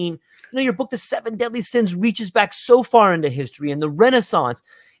between, your book, The Seven Deadly Sins, reaches back so far into history and the Renaissance.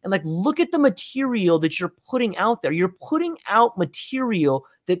 and like look at the material that you're putting out there. You're putting out material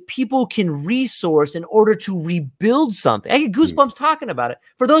that people can resource in order to rebuild something. I get goosebumps talking about it.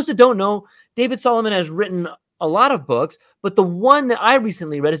 For those that don't know, David Solomon has written a lot of books, but the one that I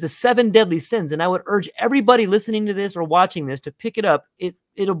recently read is The 7 Deadly Sins. And I would urge everybody listening to this or watching this to pick it up.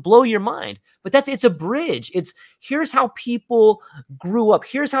 It'll blow your mind. But it's a bridge. Here's how people grew up.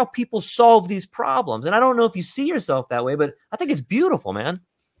 Here's how people solve these problems. And I don't know if you see yourself that way, but I think it's beautiful, man.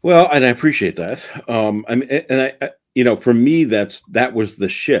 Well, and I appreciate that. For me, that was the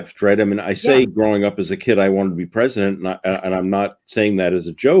shift, right? I mean, I say growing up as a kid, I wanted to be president, and I'm not saying that as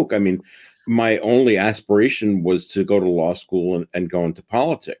a joke. I mean, my only aspiration was to go to law school and go into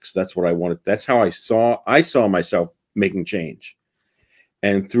politics. That's what I wanted. That's how I saw myself making change.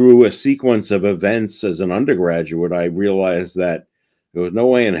 And through a sequence of events as an undergraduate, I realized that there was no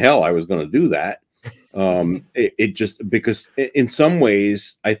way in hell I was going to do that. It just, because in some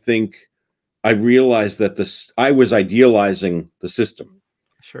ways, I think I realized that I was idealizing the system.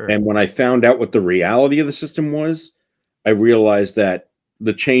 Sure. And when I found out what the reality of the system was, I realized that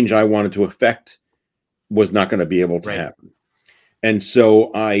the change I wanted to affect was not going to be able to happen. And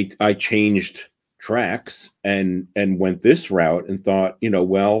so I changed tracks and went this route and thought,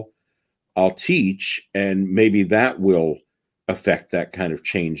 well, I'll teach and maybe that will affect that kind of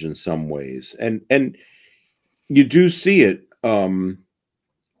change in some ways. And you do see it.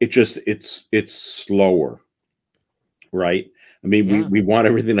 It's slower, right? I mean, we want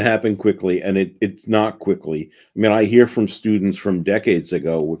everything to happen quickly, and it's not quickly. I mean, I hear from students from decades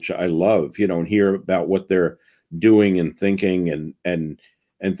ago, which I love, and hear about what they're doing and thinking and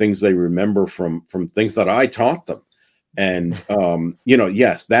things they remember from things that I taught them. And,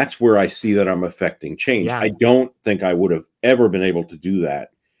 yes, that's where I see that I'm affecting change. Yeah. I don't think I would have ever been able to do that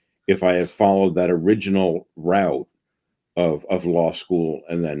if I had followed that original route of law school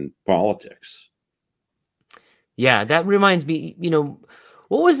and then politics. Yeah, that reminds me,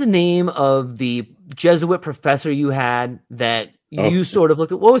 what was the name of the Jesuit professor you had that you sort of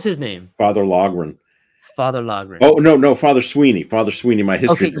looked at? What was his name? Father Logren. Father Logren. Oh, no, Father Sweeney. Father Sweeney, my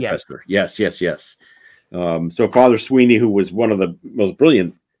history professor. Yes. So Father Sweeney, who was one of the most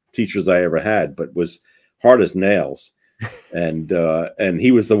brilliant teachers I ever had, but was hard as nails. And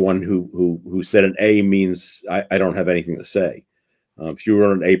he was the one who said an A means I don't have anything to say. If you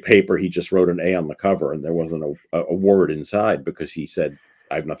wrote an A paper, he just wrote an A on the cover, and there wasn't a word inside because he said,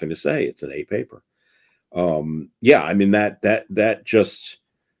 "I have nothing to say. It's an A paper." I mean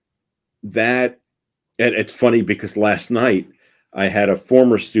and it's funny because last night I had a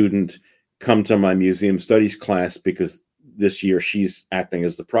former student come to my museum studies class because this year she's acting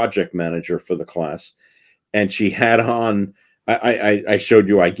as the project manager for the class, and she had on. I showed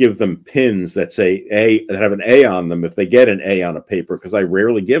you, I give them pins that say A, that have an A on them if they get an A on a paper, because I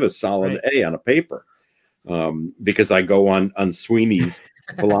rarely give a solid A on a paper because I go on Sweeney's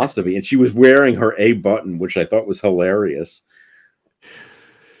philosophy. And she was wearing her A button, which I thought was hilarious.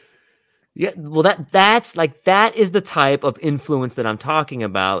 Yeah, well, that is the type of influence that I'm talking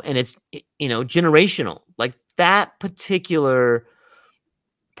about. And it's, generational. Like that particular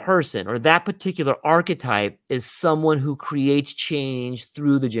person or that particular archetype is someone who creates change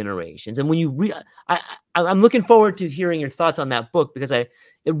through the generations. And when you I'm looking forward to hearing your thoughts on that book, because it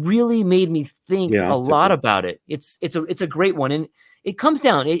really made me think a lot about it. It's a great one, and it comes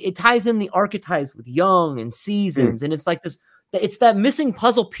down, it ties in the archetypes with Jung and seasons, and it's like this. It's that missing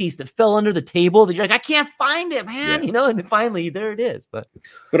puzzle piece that fell under the table that you're like, I can't find it, man. And finally there it is. But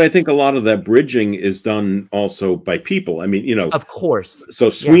I think a lot of that bridging is done also by people. I mean, of course. So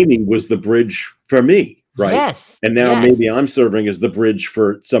Sweeney was the bridge for me, right? Yes. And now maybe I'm serving as the bridge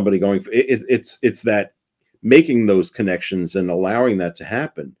for somebody going. It's that making those connections and allowing that to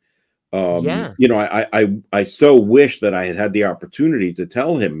happen. I so wish that I had the opportunity to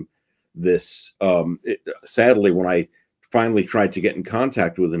tell him this. Sadly, when I finally tried to get in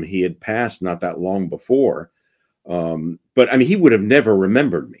contact with him, he had passed not that long before. But I mean, he would have never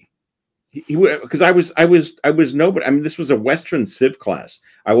remembered me. He would, because I was nobody. I mean, this was a Western Civ class.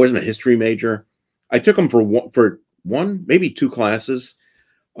 I wasn't a history major. I took him for one, maybe two classes,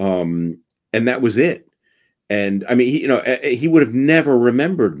 and that was it. And I mean, he would have never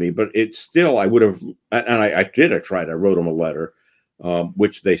remembered me. But it's still, I would have, and I did. I tried. I wrote him a letter,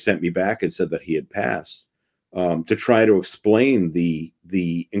 which they sent me back and said that he had passed. To try to explain the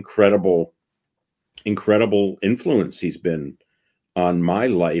incredible influence he's been on my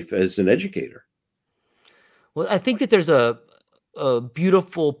life as an educator. Well, I think that there's a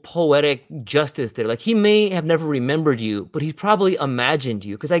beautiful poetic justice there. Like, he may have never remembered you, but he probably imagined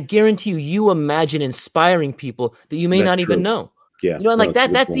you, because I guarantee you imagine inspiring people that you may not even know. Yeah. You know, and like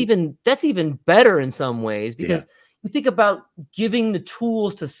No, that's even better in some ways, because you think about giving the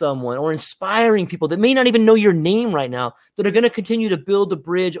tools to someone or inspiring people that may not even know your name right now, that are going to continue to build the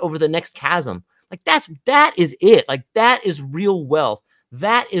bridge over the next chasm. Like that is it. Like that is real wealth.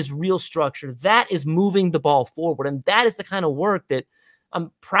 That is real structure. That is moving the ball forward. And that is the kind of work that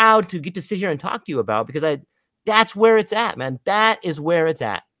I'm proud to get to sit here and talk to you about, because that's where it's at, man. That is where it's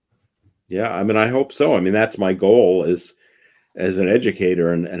at. Yeah. I mean, I hope so. I mean, that's my goal as an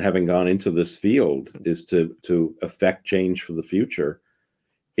educator and having gone into this field, is to affect change for the future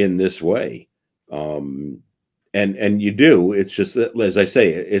in this way. And you do, it's just that, as I say,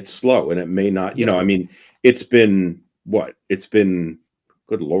 it's slow, and it may not, you know, I mean, it's been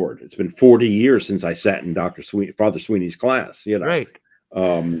good Lord, it's been 40 years since I sat in Father Sweeney's class, you know. Right.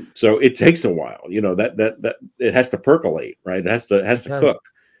 So it takes a while, you know, that it has to percolate, right? It has to cook.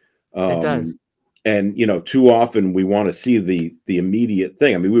 It does. And, you know, too often we want to see the immediate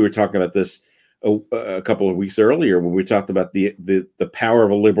thing. I mean, we were talking about this a couple of weeks earlier when we talked about the power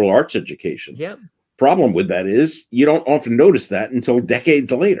of a liberal arts education. Yep. Problem with that is you don't often notice that until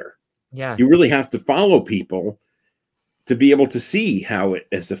decades later. Yeah. You really have to follow people to be able to see how it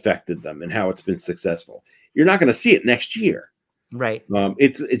has affected them and how it's been successful. You're not going to see it next year. Right.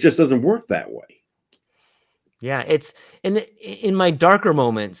 It just doesn't work that way. Yeah. It's in my darker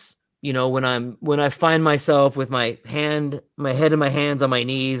moments, you know, when I find myself with my head in my hands on my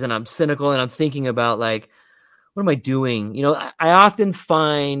knees, and I'm cynical and I'm thinking about, like, what am I doing? You know, I often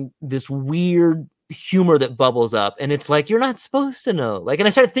find this weird humor that bubbles up, and it's like, you're not supposed to know. Like, and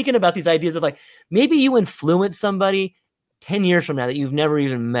I start thinking about these ideas of, like, maybe you influence somebody 10 years from now that you've never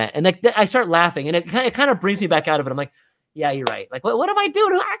even met. And like, I start laughing, and it kind of brings me back out of it. I'm like, yeah, you're right. Like, what am I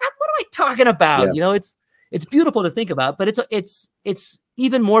doing? What am I talking about? Yeah. You know, it's beautiful to think about, but it's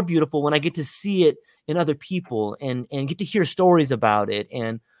even more beautiful when I get to see it in other people and get to hear stories about it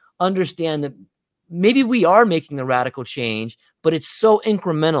and understand that maybe we are making a radical change, but it's so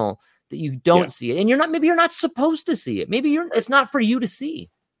incremental that you don't see it. And maybe you're not supposed to see it. Maybe it's not for you to see.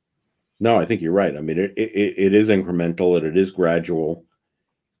 No, I think you're right. I mean, it is incremental and it is gradual.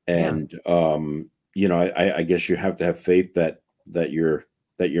 And, you know, I guess you have to have faith that you're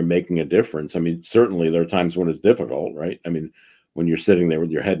making a difference. I mean, certainly there are times when it's difficult, right? I mean, when you're sitting there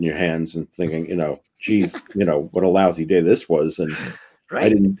with your head in your hands and thinking, you know, geez, you know, what a lousy day this was. And right. I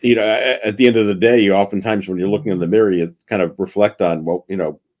didn't, you know, at the end of the day, you oftentimes, when you're looking in the mirror, you kind of reflect on, well, you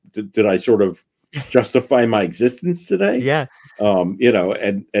know, did I sort of justify my existence today? Yeah. You know,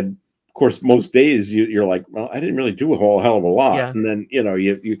 and of course, most days you're like, well, I didn't really do a whole hell of a lot. Yeah. And then, you know,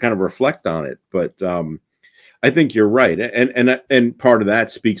 you kind of reflect on it. But I think you're right. And part of that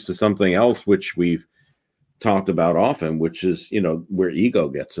speaks to something else, which we've talked about often, which is, you know, where ego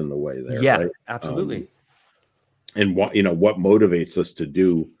gets in the way there. Yeah, right? absolutely. And what motivates us to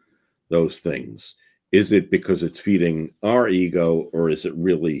do those things? Is it because it's feeding our ego, or is it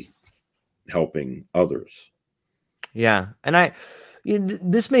really helping others? Yeah. And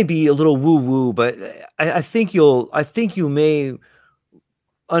this may be a little woo woo, but I think you may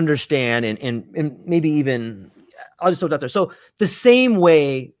understand and maybe even, I'll just throw it out there. So the same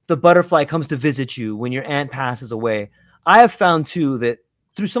way the butterfly comes to visit you when your aunt passes away, I have found too that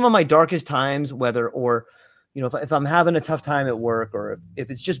through some of my darkest times, or, you know, if I'm having a tough time at work, or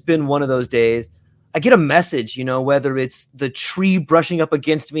if it's just been one of those days, I get a message, you know, whether it's the tree brushing up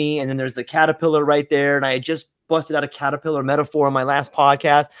against me and then there's the caterpillar right there. And I had just busted out a caterpillar metaphor on my last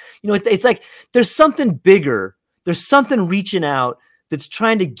podcast. You know, it's like, there's something bigger. There's something reaching out that's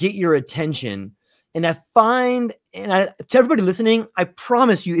trying to get your attention. And I find, to everybody listening, I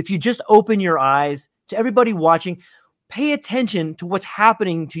promise you, if you just open your eyes, to everybody watching, pay attention to what's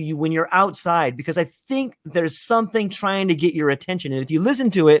happening to you when you're outside, because I think there's something trying to get your attention. And if you listen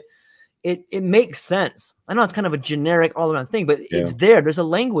to it, it makes sense. I know it's kind of a generic all around thing, but it's there. There's a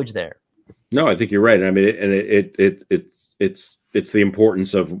language there. No, I think you're right. I mean, it's the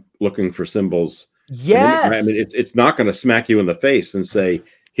importance of looking for symbols. Yes. I mean, it's not going to smack you in the face and say,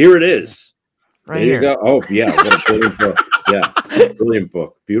 here it is. Right there here. You go. Oh, yeah. What a brilliant book. Yeah. Brilliant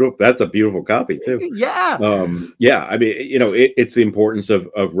book. Beautiful. That's a beautiful copy too. Yeah. Yeah. I mean, you know, it's the importance of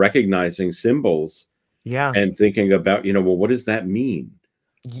recognizing symbols. Yeah. And thinking about, you know, well, what does that mean?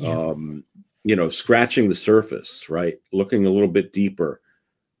 Yeah. You know, scratching the surface, right? Looking a little bit deeper.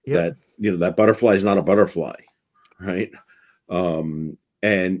 That, you know, that butterfly is not a butterfly, right?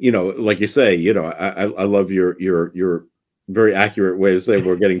 And, you know, like you say, you know, I love your very accurate way to say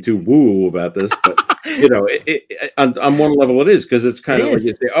we're getting too woo about this, but you know, on one level it is, because it's kind of like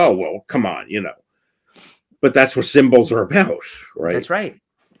you say, oh, well, come on, you know, but that's what symbols are about, right? That's right.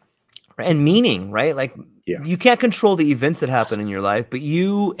 right? And meaning, right? Like you can't control the events that happen in your life, but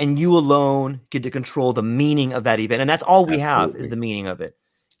you and you alone get to control the meaning of that event. And that's all we have is the meaning of it.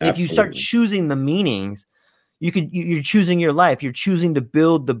 And if you start choosing the meanings, you're choosing your life. You're choosing to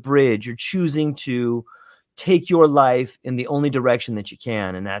build the bridge. You're choosing to take your life in the only direction that you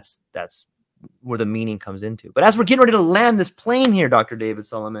can. And that's where the meaning comes into. But as we're getting ready to land this plane here, Dr. David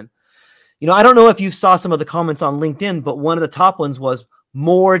Solomon, I don't know if you saw some of the comments on LinkedIn, but one of the top ones was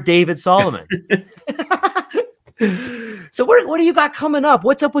more David Solomon. So what do you got coming up?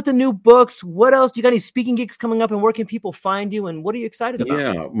 What's up with the new books? What else? Do you got any speaking gigs coming up, and where can people find you, and what are you excited about?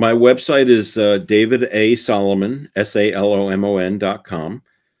 Yeah, my website is David A. Solomon, SALOMON.com,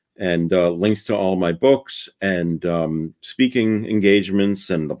 and links to all my books and speaking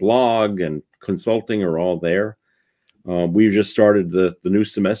engagements and the blog and consulting are all there. We just started the new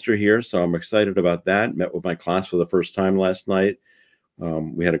semester here, so I'm excited about that. Met with my class for the first time last night.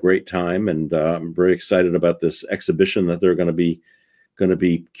 We had a great time, and I'm very excited about this exhibition that they're going to be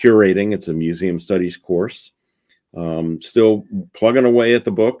curating. It's a museum studies course. Still plugging away at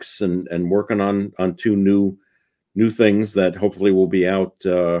the books and working on two new things that hopefully will be out.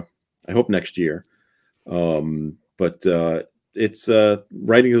 I hope next year. But it's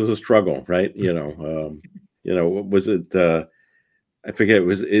writing is a struggle, right? What was it? I forget.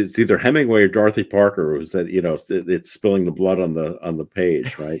 It's either Hemingway or Dorothy Parker. It was that it's spilling the blood on the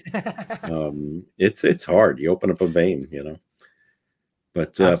page, right? It's hard. You open up a vein,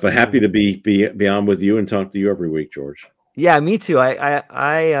 But happy to be on with you and talk to you every week, George. Yeah, me too.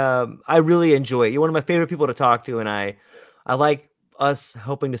 I really enjoy it. You're one of my favorite people to talk to, and I like us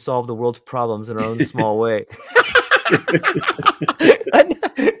helping to solve the world's problems in our own small way.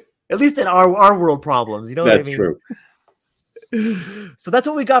 At least in our world problems, you know what I mean? That's true. So that's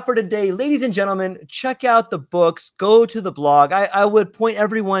what we got for today. Ladies and gentlemen, check out the books. Go to the blog. I would point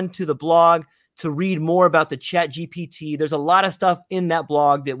everyone to the blog to read more about the ChatGPT. There's a lot of stuff in that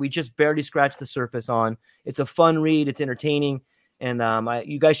blog that we just barely scratched the surface on. It's a fun read. It's entertaining. And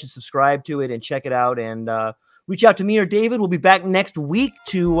you guys should subscribe to it and check it out. And reach out to me or David. We'll be back next week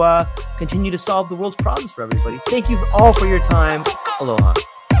to continue to solve the world's problems for everybody. Thank you all for your time. Aloha.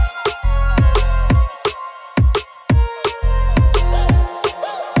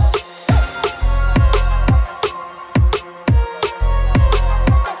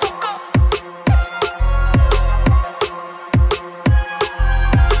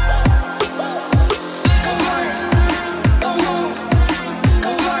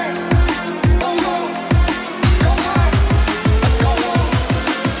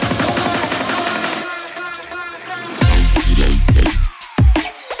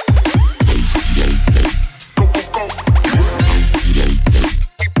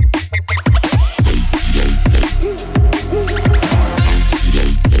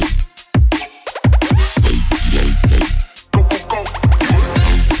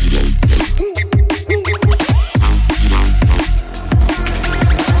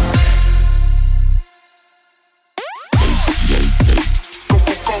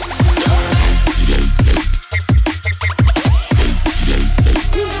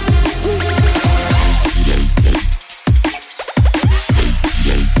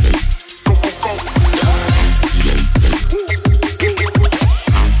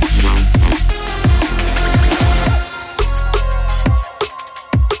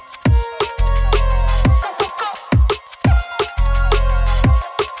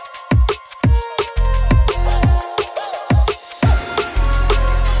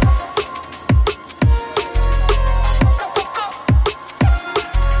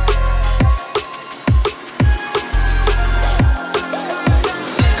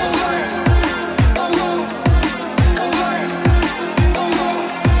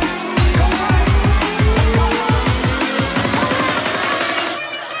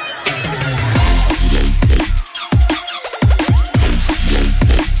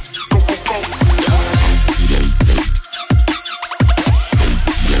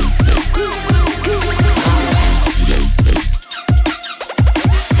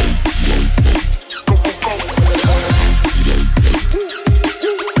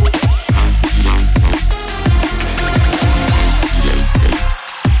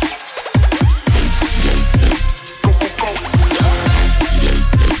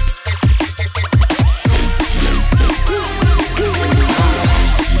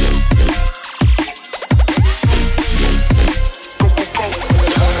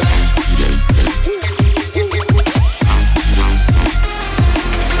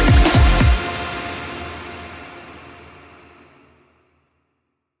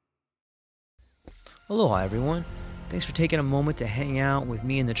 Aloha, everyone. Thanks for taking a moment to hang out with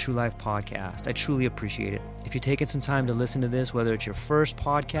me in the True Life Podcast. I truly appreciate it. If you're taking some time to listen to this, whether it's your first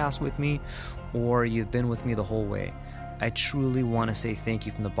podcast with me or you've been with me the whole way, I truly want to say thank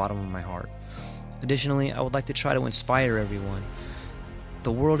you from the bottom of my heart. Additionally, I would like to try to inspire everyone.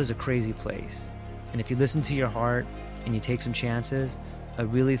 The world is a crazy place, and if you listen to your heart and you take some chances, I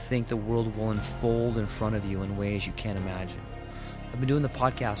really think the world will unfold in front of you in ways you can't imagine. I've been doing the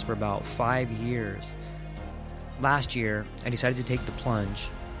podcast for about 5 years. Last year, I decided to take the plunge.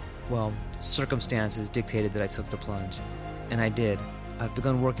 Well, circumstances dictated that I took the plunge, and I did. I've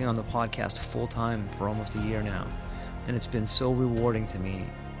begun working on the podcast full-time for almost a year now, and it's been so rewarding to me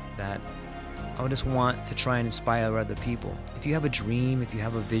that I just want to try and inspire other people. If you have a dream, if you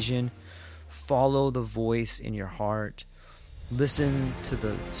have a vision, follow the voice in your heart, listen to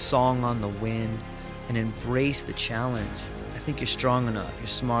the song on the wind, and embrace the challenge. I think you're strong enough, you're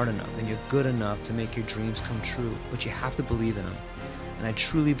smart enough, and you're good enough to make your dreams come true, but you have to believe in them. And I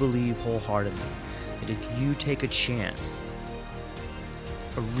truly believe wholeheartedly that if you take a chance,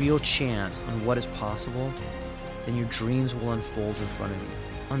 a real chance on what is possible, then your dreams will unfold in front of you.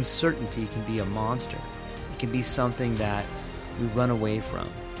 Uncertainty can be a monster. It can be something that we run away from.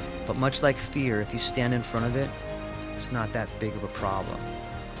 But much like fear, if you stand in front of it, it's not that big of a problem.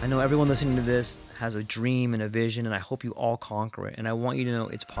 I know everyone listening to this has a dream and a vision, and I hope you all conquer it. And I want you to know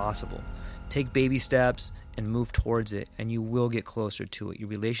it's possible. Take baby steps and move towards it, and you will get closer to it. Your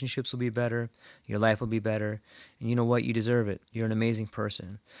relationships will be better. Your life will be better. And you know what? You deserve it. You're an amazing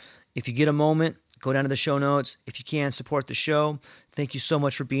person. If you get a moment, go down to the show notes. If you can, support the show. Thank you so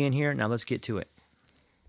much for being here. Now let's get to it.